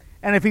picture,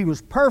 and if he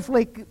was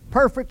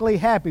perfectly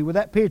happy with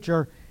that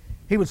picture,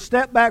 he would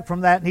step back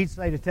from that and he'd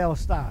say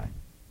tetelestai.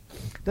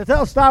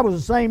 Tetelestai was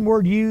the same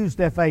word used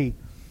if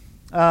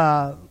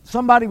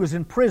somebody was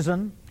in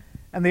prison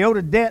and they owed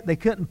a debt they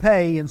couldn't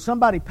pay, and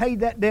somebody paid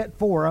that debt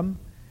for them.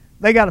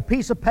 They got a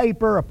piece of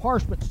paper, a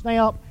parchment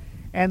stamp,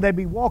 and they'd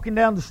be walking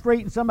down the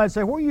street and somebody'd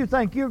say, "Where do you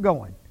think you're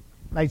going?"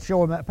 They'd show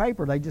them that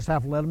paper. They'd just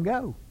have to let them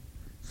go.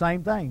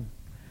 Same thing.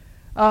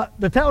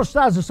 The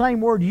telestai is the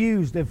same word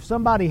used if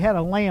somebody had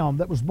a lamb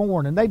that was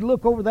born, and they'd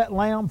look over that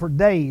lamb for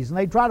days, and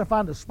they'd try to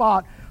find a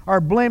spot or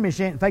blemish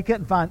in it. If they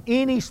couldn't find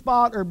any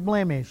spot or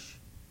blemish,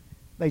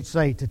 they'd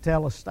say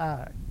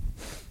tetelestai.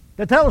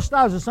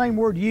 Tetelestai is the same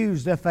word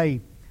used if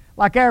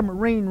like our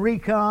Marine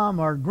Recon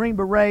or Green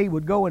Beret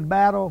would go in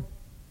battle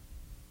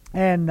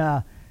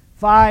and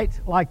fight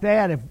like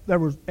that. If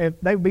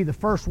they would be the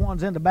first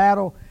ones into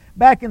battle.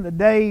 Back in the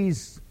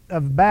days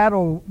of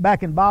battle,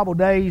 back in Bible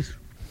days,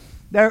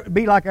 there would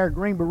be like our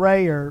Green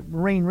Beret or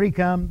Marine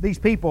Recon. These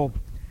people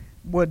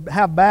would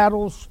have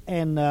battles,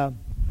 and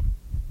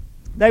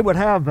they would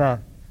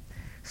have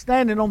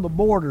standing on the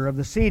border of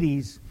the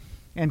cities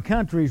and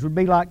countries would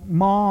be like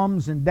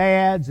moms and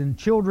dads and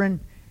children.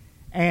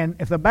 And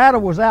if the battle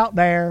was out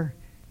there,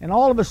 and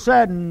all of a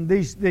sudden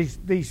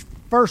these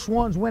first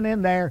ones went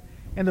in there,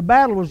 and the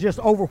battle was just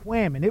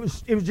overwhelming. It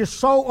was just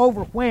so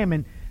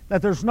overwhelming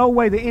that there's no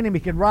way the enemy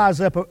could rise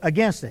up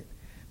against it.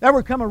 There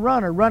would come a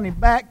runner running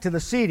back to the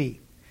city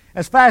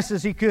as fast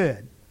as he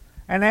could.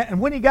 And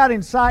when he got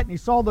in sight and he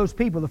saw those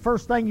people, the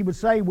first thing he would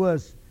say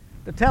was,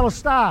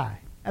 tetelestai.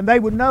 And they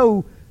would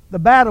know the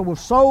battle was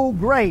so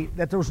great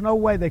that there was no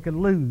way they could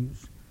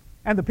lose.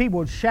 And the people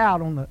would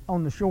shout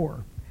on the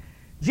shore.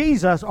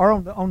 Jesus, or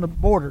on the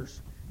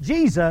borders,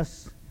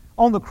 Jesus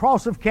on the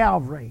cross of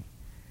Calvary,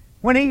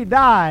 when He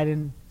died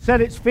and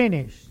said it's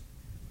finished,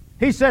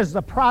 He says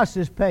the price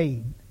is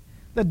paid.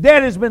 The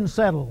debt has been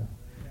settled.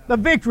 The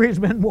victory has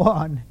been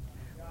won.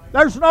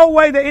 There's no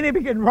way the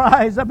enemy can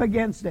rise up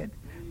against it.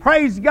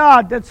 Praise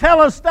God.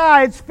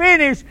 Tetelestai, it's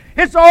finished.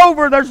 It's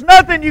over. There's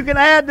nothing you can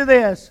add to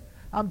this.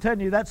 I'm telling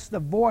you, that's the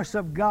voice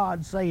of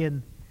God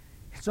saying,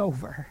 it's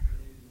over.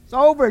 It's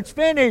over. It's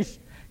finished.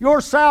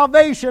 Your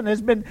salvation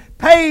has been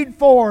paid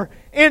for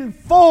in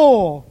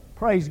full.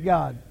 Praise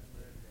God.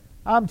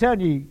 I'm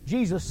telling you,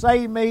 Jesus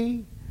saved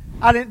me.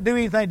 I didn't do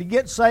anything to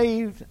get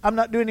saved. I'm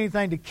not doing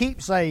anything to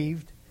keep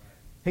saved.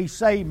 He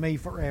saved me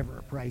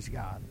forever. Praise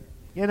God.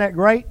 Isn't that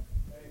great?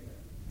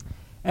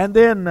 And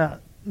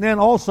then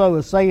also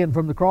a saying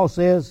from the cross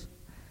says,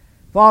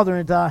 Father,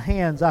 into thy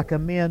hands I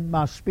commend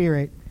my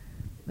spirit.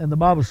 And the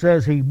Bible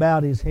says he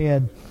bowed his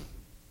head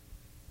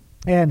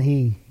and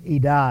he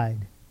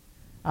died.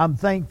 I'm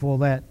thankful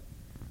that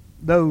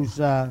those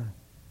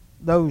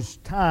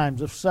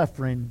times of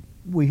suffering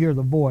we hear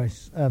the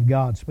voice of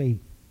God speak.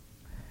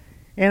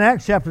 In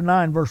Acts chapter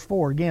 9 verse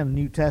 4, again the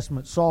New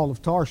Testament, Saul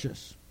of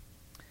Tarsus,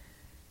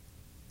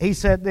 he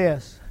said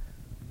this,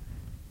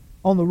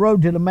 on the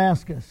road to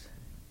Damascus,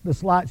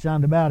 this light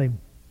shined about him.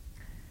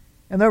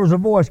 And there was a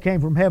voice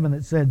came from heaven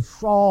that said,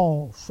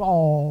 Saul,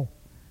 Saul,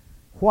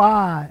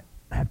 why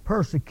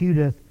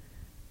persecuteth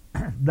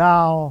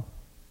thou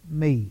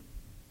me?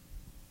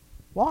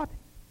 What?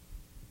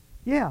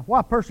 Yeah,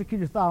 why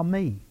persecutest thou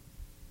me?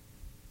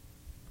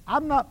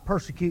 I'm not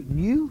persecuting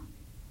you.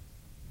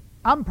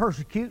 I'm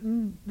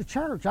persecuting the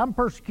church. I'm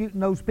persecuting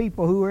those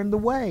people who are in the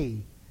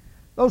way.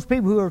 Those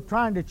people who are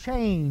trying to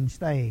change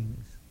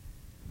things.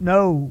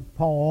 No,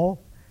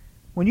 Paul.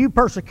 When you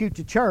persecute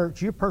the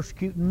church, you're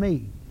persecuting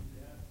me.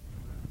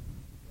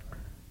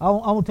 I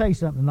want to tell you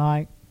something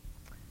tonight.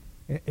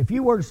 If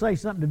you were to say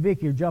something to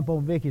Vicky or jump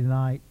on Vicky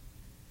tonight,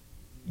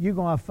 you're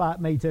going to have to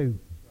fight me too.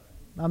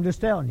 I'm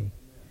just telling you.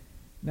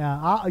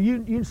 Now,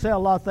 you can say a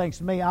lot of things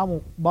to me. I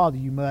won't bother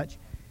you much.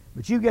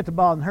 But you get to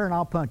bothering her and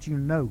I'll punch you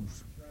in the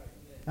nose.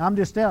 I'm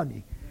just telling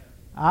you.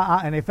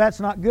 And if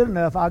that's not good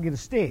enough, I'll get a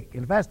stick.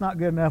 And if that's not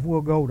good enough,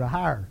 we'll go to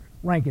higher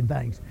ranking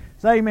things.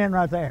 Say amen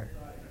right there.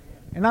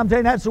 And I'm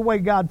telling you, that's the way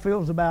God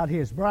feels about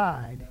His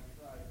bride.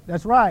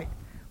 That's right.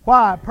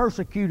 Why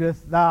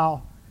persecuteth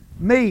thou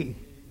me?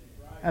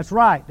 That's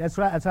right. That's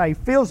right. That's how He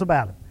feels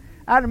about it.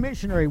 I had a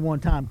missionary one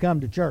time come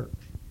to church.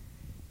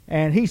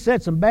 And he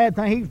said some bad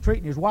things. He was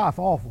treating his wife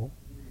awful.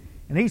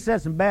 And he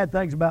said some bad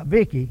things about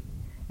Vicky.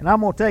 And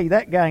I'm going to tell you,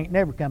 that guy ain't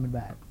never coming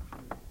back.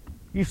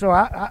 You say,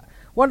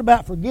 what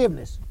about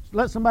forgiveness?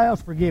 Let somebody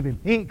else forgive him.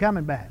 He ain't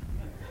coming back.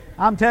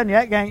 I'm telling you,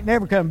 that guy ain't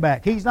never coming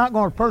back. He's not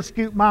going to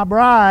persecute my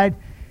bride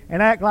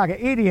and act like an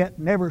idiot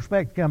and never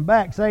expect to come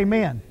back. Say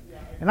amen.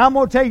 And I'm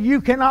going to tell you,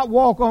 you cannot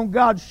walk on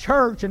God's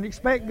church and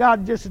expect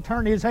God just to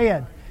turn His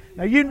head.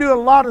 Now, you can do a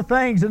lot of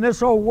things in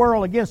this old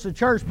world against the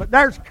church, but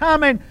there's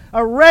coming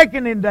a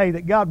reckoning day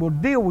that God will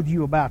deal with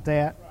you about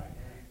that.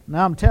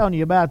 Now, I'm telling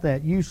you about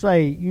that. You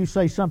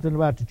say something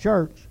about the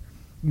church,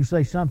 you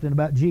say something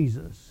about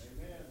Jesus.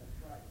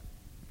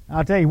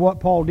 I'll tell you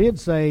what Paul did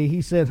say.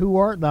 He said, who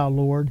art thou,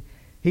 Lord?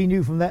 He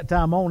knew from that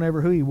time on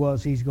ever who he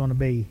was, he's going to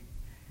be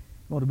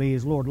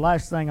his Lord.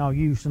 Last thing I'll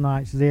use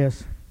tonight is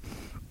this.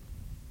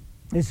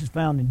 This is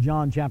found in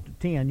John chapter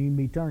 10. You can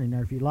be turning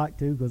there if you'd like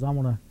to, because I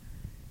want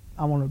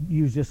to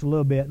use this a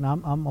little bit, and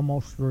I'm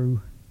almost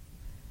through.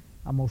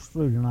 Almost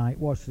through tonight.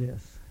 Watch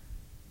this.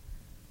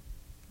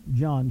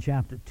 John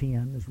chapter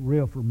 10, this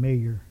real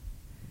familiar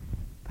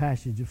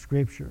passage of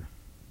Scripture.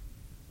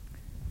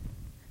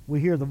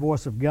 We hear the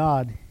voice of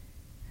God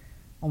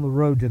on the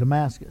road to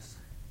Damascus.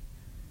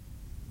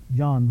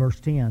 John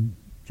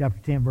chapter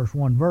 10, verse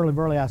 1. Verily,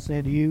 verily, I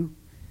say to you,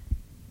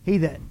 he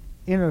that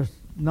entereth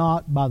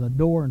not by the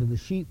door into the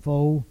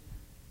sheepfold,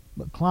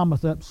 but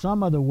climbeth up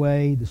some other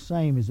way, the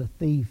same is a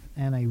thief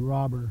and a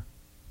robber.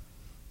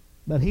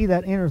 But he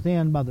that entereth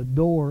in by the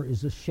door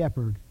is the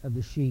shepherd of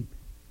the sheep.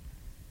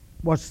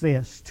 What's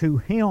this? To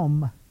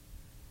him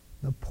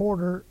the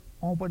porter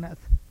openeth,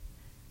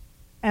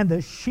 and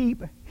the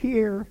sheep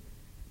hear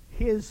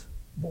his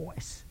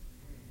voice.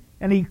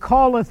 And he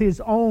calleth his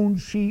own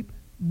sheep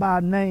by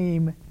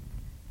name,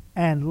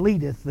 and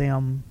leadeth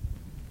them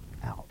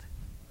out.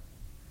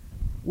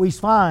 We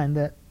find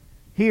that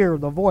here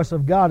the voice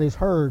of God is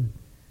heard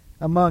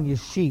among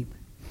his sheep.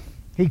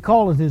 He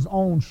calleth his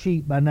own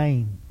sheep by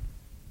name.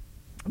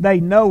 They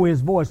know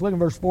his voice. Look at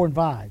verse 4 and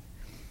 5.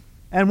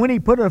 And when he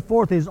putteth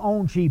forth his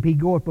own sheep, he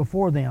goeth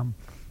before them.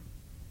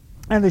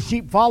 And the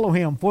sheep follow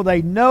him, for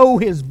they know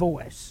his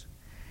voice.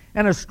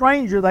 And a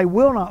stranger they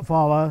will not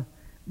follow,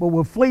 but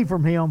will flee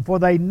from him, for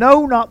they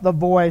know not the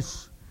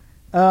voice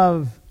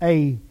of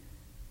a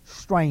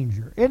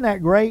stranger. Isn't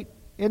that great?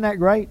 Isn't that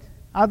great?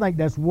 I think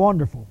that's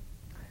wonderful.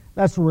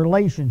 That's the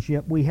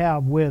relationship we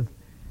have with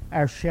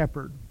our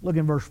shepherd. Look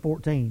in verse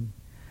 14.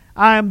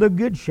 I am the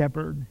good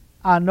shepherd.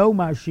 I know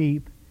my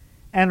sheep,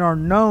 and are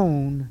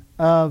known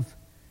of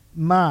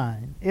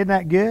mine. Isn't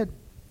that good?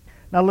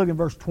 Now look in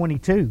verse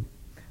 22.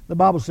 The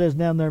Bible says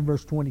down there in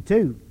verse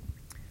 22,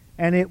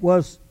 and it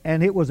was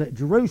at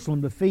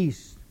Jerusalem, the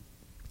feast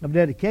of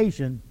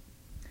dedication,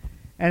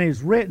 and it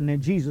is written,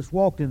 and Jesus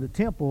walked in the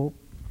temple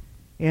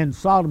in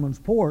Solomon's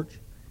porch.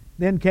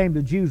 Then came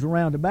the Jews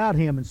around about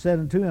him and said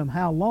unto him,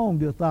 How long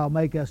dost thou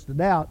make us to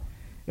doubt?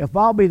 If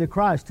thou be the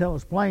Christ, tell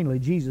us plainly.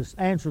 Jesus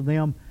answered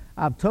them,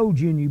 I've told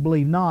you, and you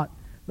believe not.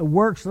 The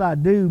works that I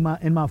do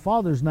in my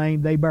Father's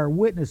name, they bear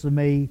witness of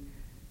me,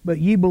 but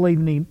ye believe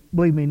me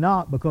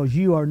not, because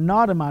you are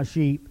not of my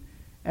sheep,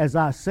 as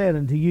I said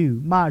unto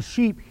you. My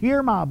sheep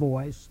hear my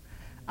voice.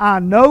 I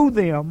know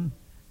them.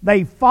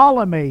 They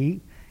follow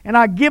me, and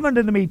I give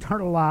unto them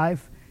eternal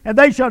life, and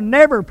they shall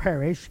never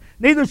perish,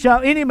 neither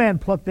shall any man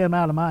pluck them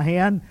out of my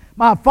hand.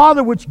 My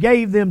Father which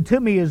gave them to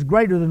me is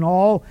greater than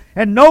all,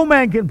 and no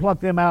man can pluck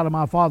them out of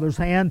my Father's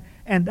hand,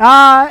 and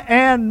I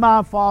and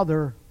my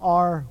Father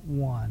are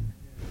one.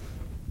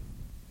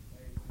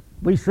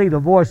 We see the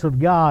voice of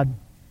God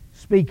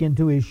speaking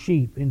to his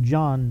sheep in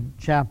John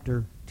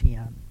chapter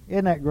 10.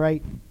 Isn't that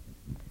great?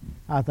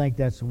 I think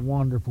that's a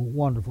wonderful,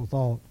 wonderful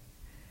thought.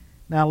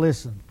 Now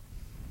listen.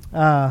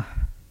 I've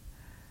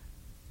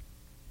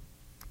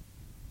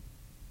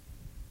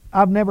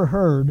never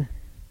heard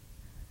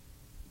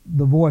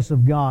the voice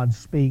of God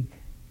speak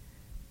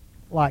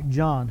like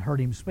John heard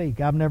him speak.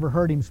 I've never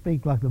heard him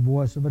speak like the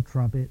voice of a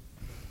trumpet.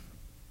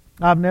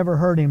 I've never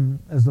heard him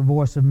as the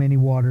voice of many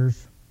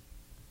waters.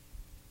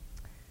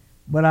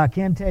 But I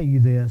can tell you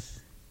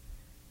this.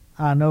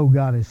 I know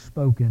God has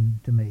spoken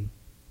to me.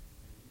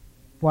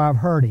 For I've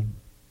heard him.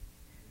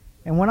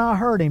 And when I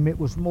heard him, it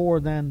was more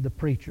than the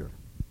preacher.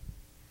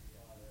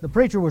 The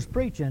preacher was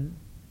preaching,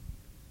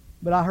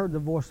 but I heard the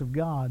voice of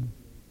God.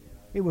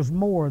 It was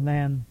more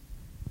than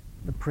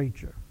the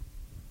preacher.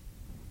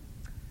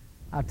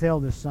 I tell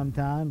this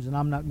sometimes, and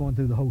I'm not going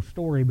through the whole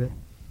story, but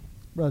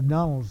Brother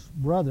Donald's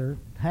brother,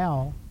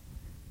 Hal,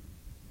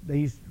 they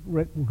used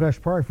to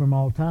request prayer for him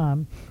all the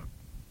time.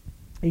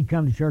 He'd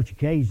come to church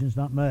occasions,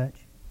 not much.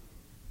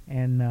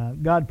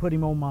 And God put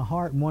him on my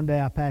heart, and one day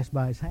I passed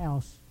by his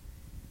house,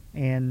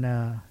 and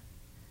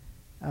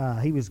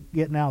he was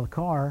getting out of the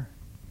car,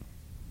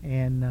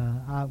 and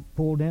I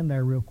pulled in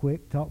there real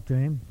quick, talked to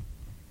him,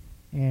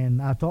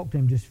 and I talked to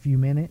him just a few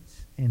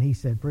minutes, and he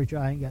said, Preacher,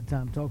 I ain't got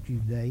time to talk to you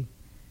today.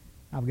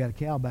 I've got a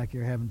cow back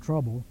here having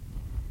trouble.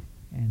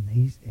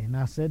 And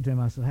I said to him,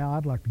 I said, Hal,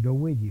 I'd like to go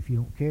with you if you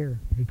don't care.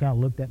 He kind of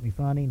looked at me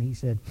funny, and he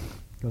said,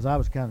 because I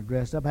was kind of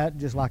dressed up,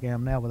 just like I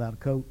am now without a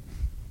coat,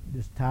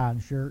 just tie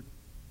and shirt.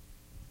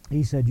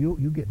 He said, you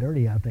get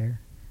dirty out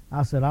there.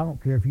 I said, I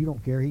don't care if you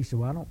don't care. He said,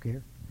 well, I don't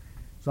care.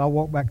 So I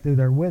walked back through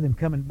there with him.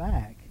 Coming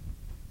back,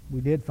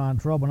 we did find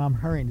trouble, and I'm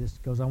hurrying this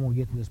because I want to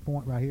get to this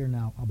point right here, and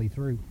now I'll be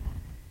through.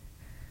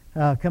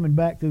 Coming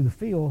back through the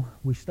field,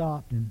 we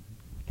stopped and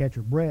catch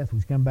our breath. We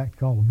was coming back to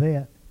call the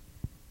vet.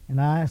 And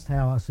I asked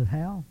Hal, I said,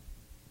 Hal,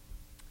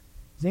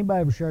 has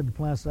anybody ever shared the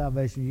plan of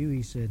salvation with you?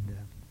 He said,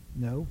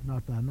 no,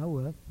 not that I know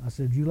of. I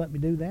said, would you let me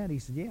do that? He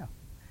said, yeah.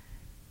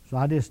 So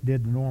I just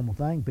did the normal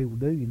thing people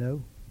do, you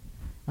know.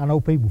 I know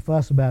people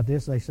fuss about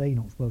this. They say you're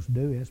not supposed to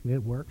do this, but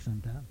it works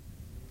sometimes.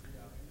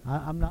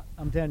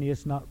 I'm telling you,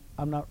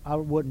 I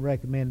wouldn't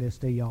recommend this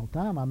to you all the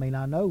time. I mean,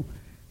 I know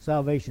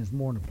salvation is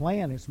more than a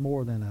plan. It's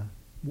more than a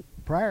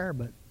prayer,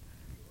 but,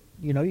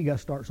 you know, you got to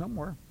start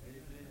somewhere.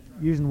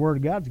 Using the Word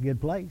of God's a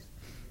good place.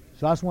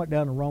 So I just went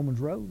down the Romans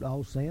road,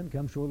 all sin,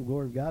 come short of the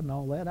glory of God and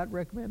all that. I'd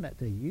recommend that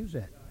to you. Use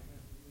that.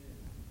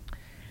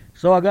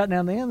 So I got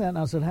down to the end of that, and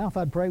I said, Hal, if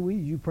I'd pray with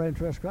you, you pray and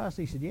trust Christ?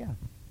 He said, yeah.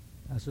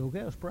 I said,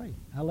 okay, let's pray.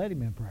 I led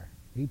him in prayer.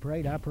 He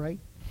prayed, I prayed.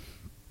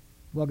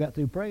 Well, I got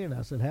through praying.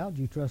 I said, Hal, did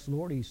you trust the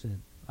Lord? He said,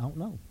 I don't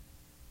know.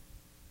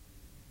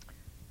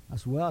 I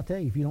said, well, I'll tell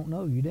you, if you don't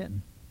know, you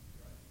didn't.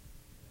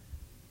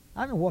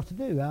 I didn't know what to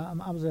do.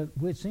 I was at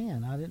wit's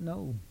end. I didn't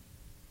know.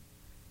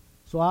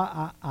 So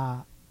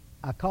I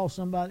called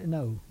somebody.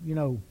 No,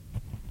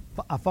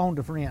 I phoned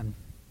a friend.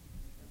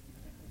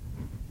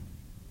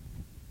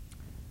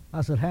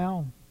 I said,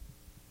 Hal,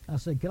 I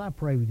said, can I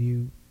pray with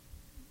you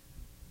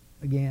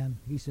again?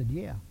 He said,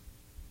 yeah.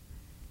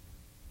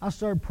 I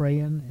started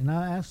praying, and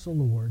I asked the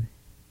Lord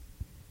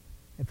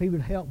if He would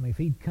help me, if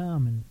He'd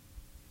come and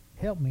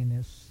help me in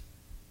this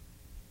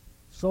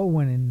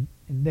soul-winning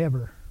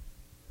endeavor.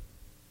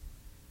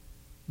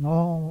 And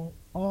all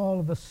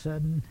of a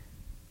sudden,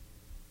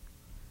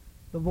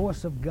 the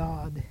voice of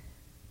God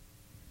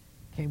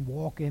came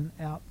walking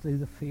out through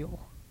the field.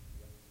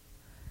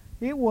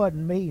 It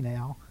wasn't me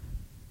now.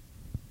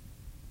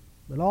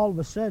 But all of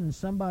a sudden,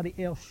 somebody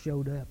else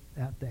showed up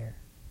out there.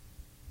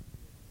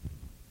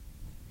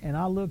 And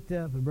I looked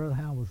up, and Brother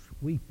Hal was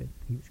weeping.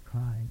 He was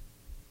crying.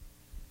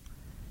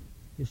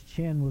 His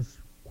chin was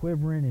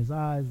quivering. His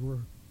eyes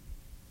were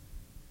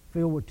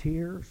filled with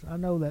tears. I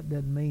know that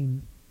doesn't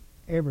mean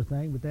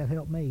everything, but that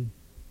helped me.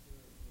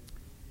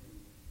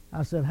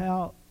 I said,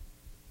 Hal,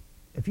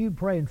 if you'd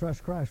pray and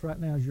trust Christ right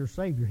now as your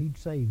Savior, He'd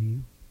save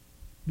you.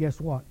 Guess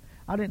what?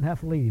 I didn't have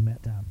to lead him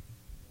that time.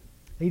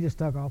 He just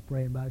took off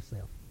praying by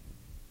himself.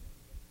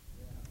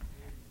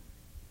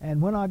 And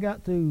when I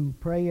got through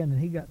praying and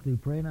he got through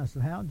praying, I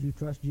said, Hal, did you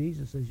trust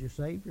Jesus as your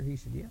Savior? He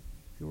said, yeah,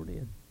 sure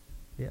did.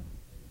 Yeah.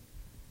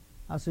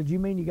 I said, you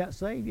mean you got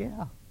saved?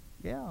 Yeah.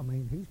 Yeah, I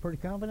mean, he's pretty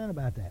confident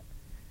about that.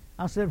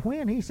 I said,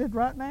 when? He said,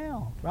 right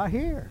now, right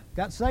here.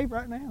 Got saved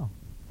right now.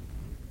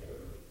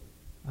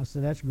 I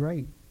said, that's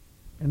great.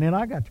 And then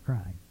I got to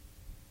crying.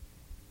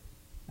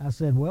 I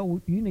said,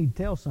 well, you need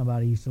to tell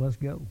somebody. He said, let's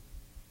go.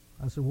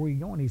 I said, where are you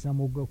going? He said, I'm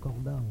going to go call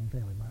Don and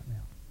tell him right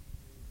now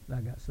that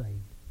I got saved.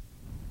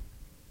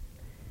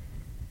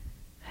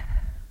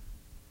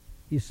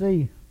 You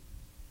see,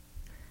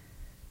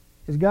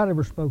 has God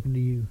ever spoken to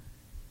you?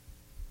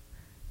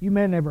 You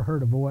may have never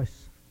heard a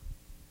voice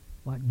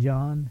like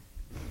John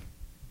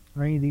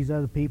or any of these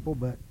other people,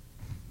 but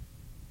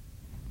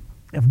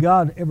if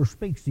God ever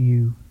speaks to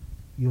you,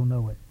 you'll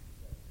know it.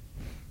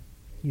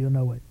 You'll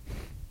know it.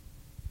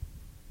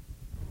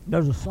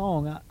 There's a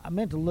song, I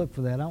meant to look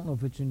for that. I don't know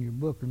if it's in your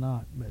book or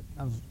not, but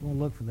I was going to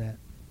look for that,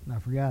 and I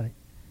forgot it.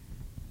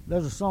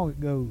 There's a song that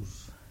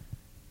goes,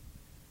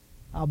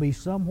 I'll be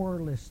somewhere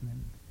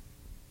listening.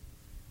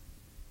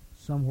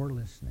 Somewhere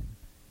listening.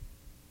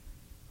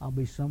 I'll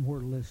be somewhere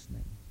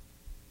listening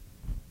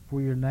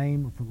for your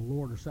name or for the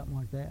Lord or something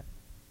like that.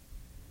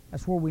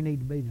 That's where we need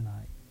to be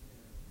tonight.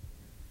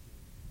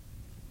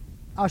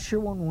 I sure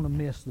wouldn't want to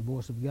miss the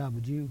voice of God,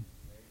 would you?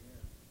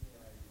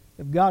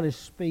 If God is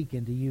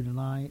speaking to you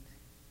tonight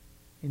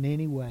in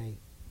any way,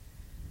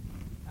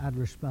 I'd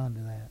respond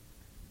to that.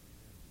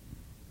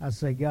 I'd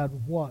say, God,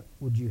 what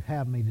would you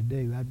have me to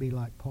do? I'd be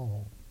like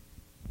Paul.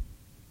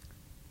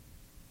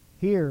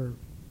 Here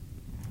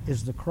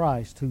is the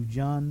Christ who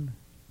John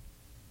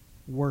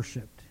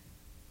worshipped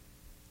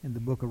in the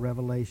book of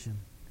Revelation.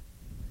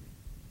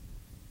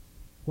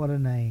 What a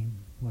name,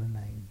 what a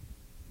name.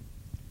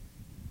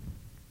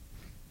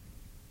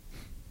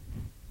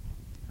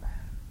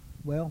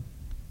 Well,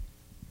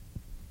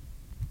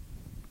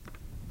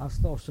 I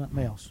thought of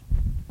something else.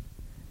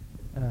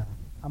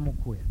 I'm going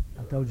to quit.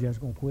 I told you I was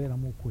going to quit.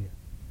 I'm going to quit.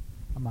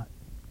 I might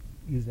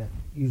use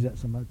that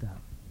some other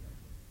time.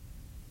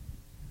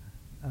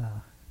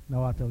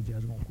 No, I told you I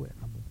was going to quit.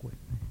 I'm going to quit.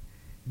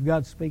 If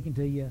God's speaking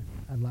to you,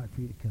 I'd like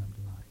for you to come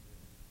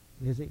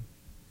tonight. Is He?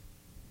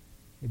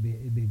 It'd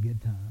be a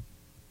good time.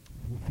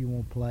 If you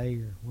want to play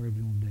or whatever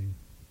you want to do.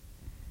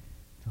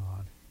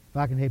 Todd. If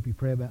I can help you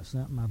pray about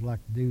something, I'd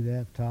like to do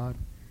that. Todd,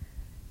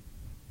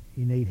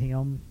 you need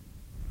Him.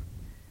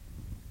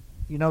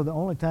 You know, the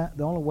only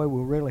way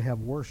we'll really have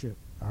worship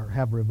or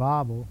have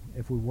revival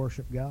if we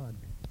worship God.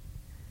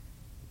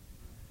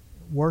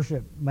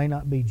 Worship may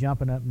not be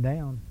jumping up and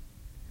down,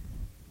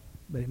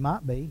 but it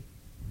might be.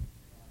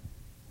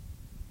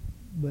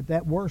 But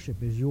that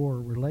worship is your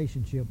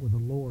relationship with the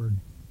Lord.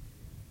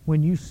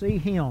 When you see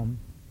Him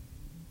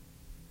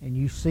and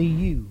you see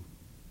you,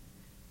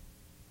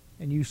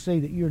 and you see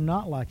that you're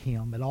not like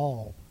Him at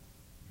all,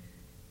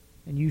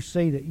 and you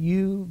see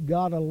that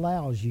God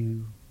allows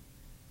you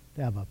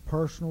to have a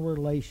personal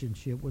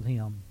relationship with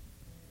Him,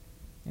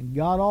 and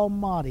God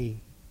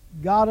Almighty,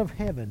 God of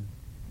heaven,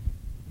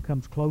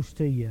 comes close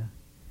to you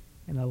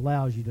and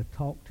allows you to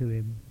talk to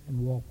Him and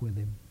walk with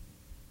Him.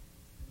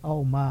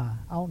 Oh my,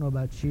 I don't know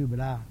about you, but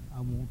I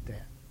want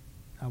that.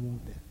 I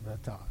want that.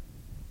 That's all.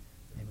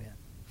 Amen.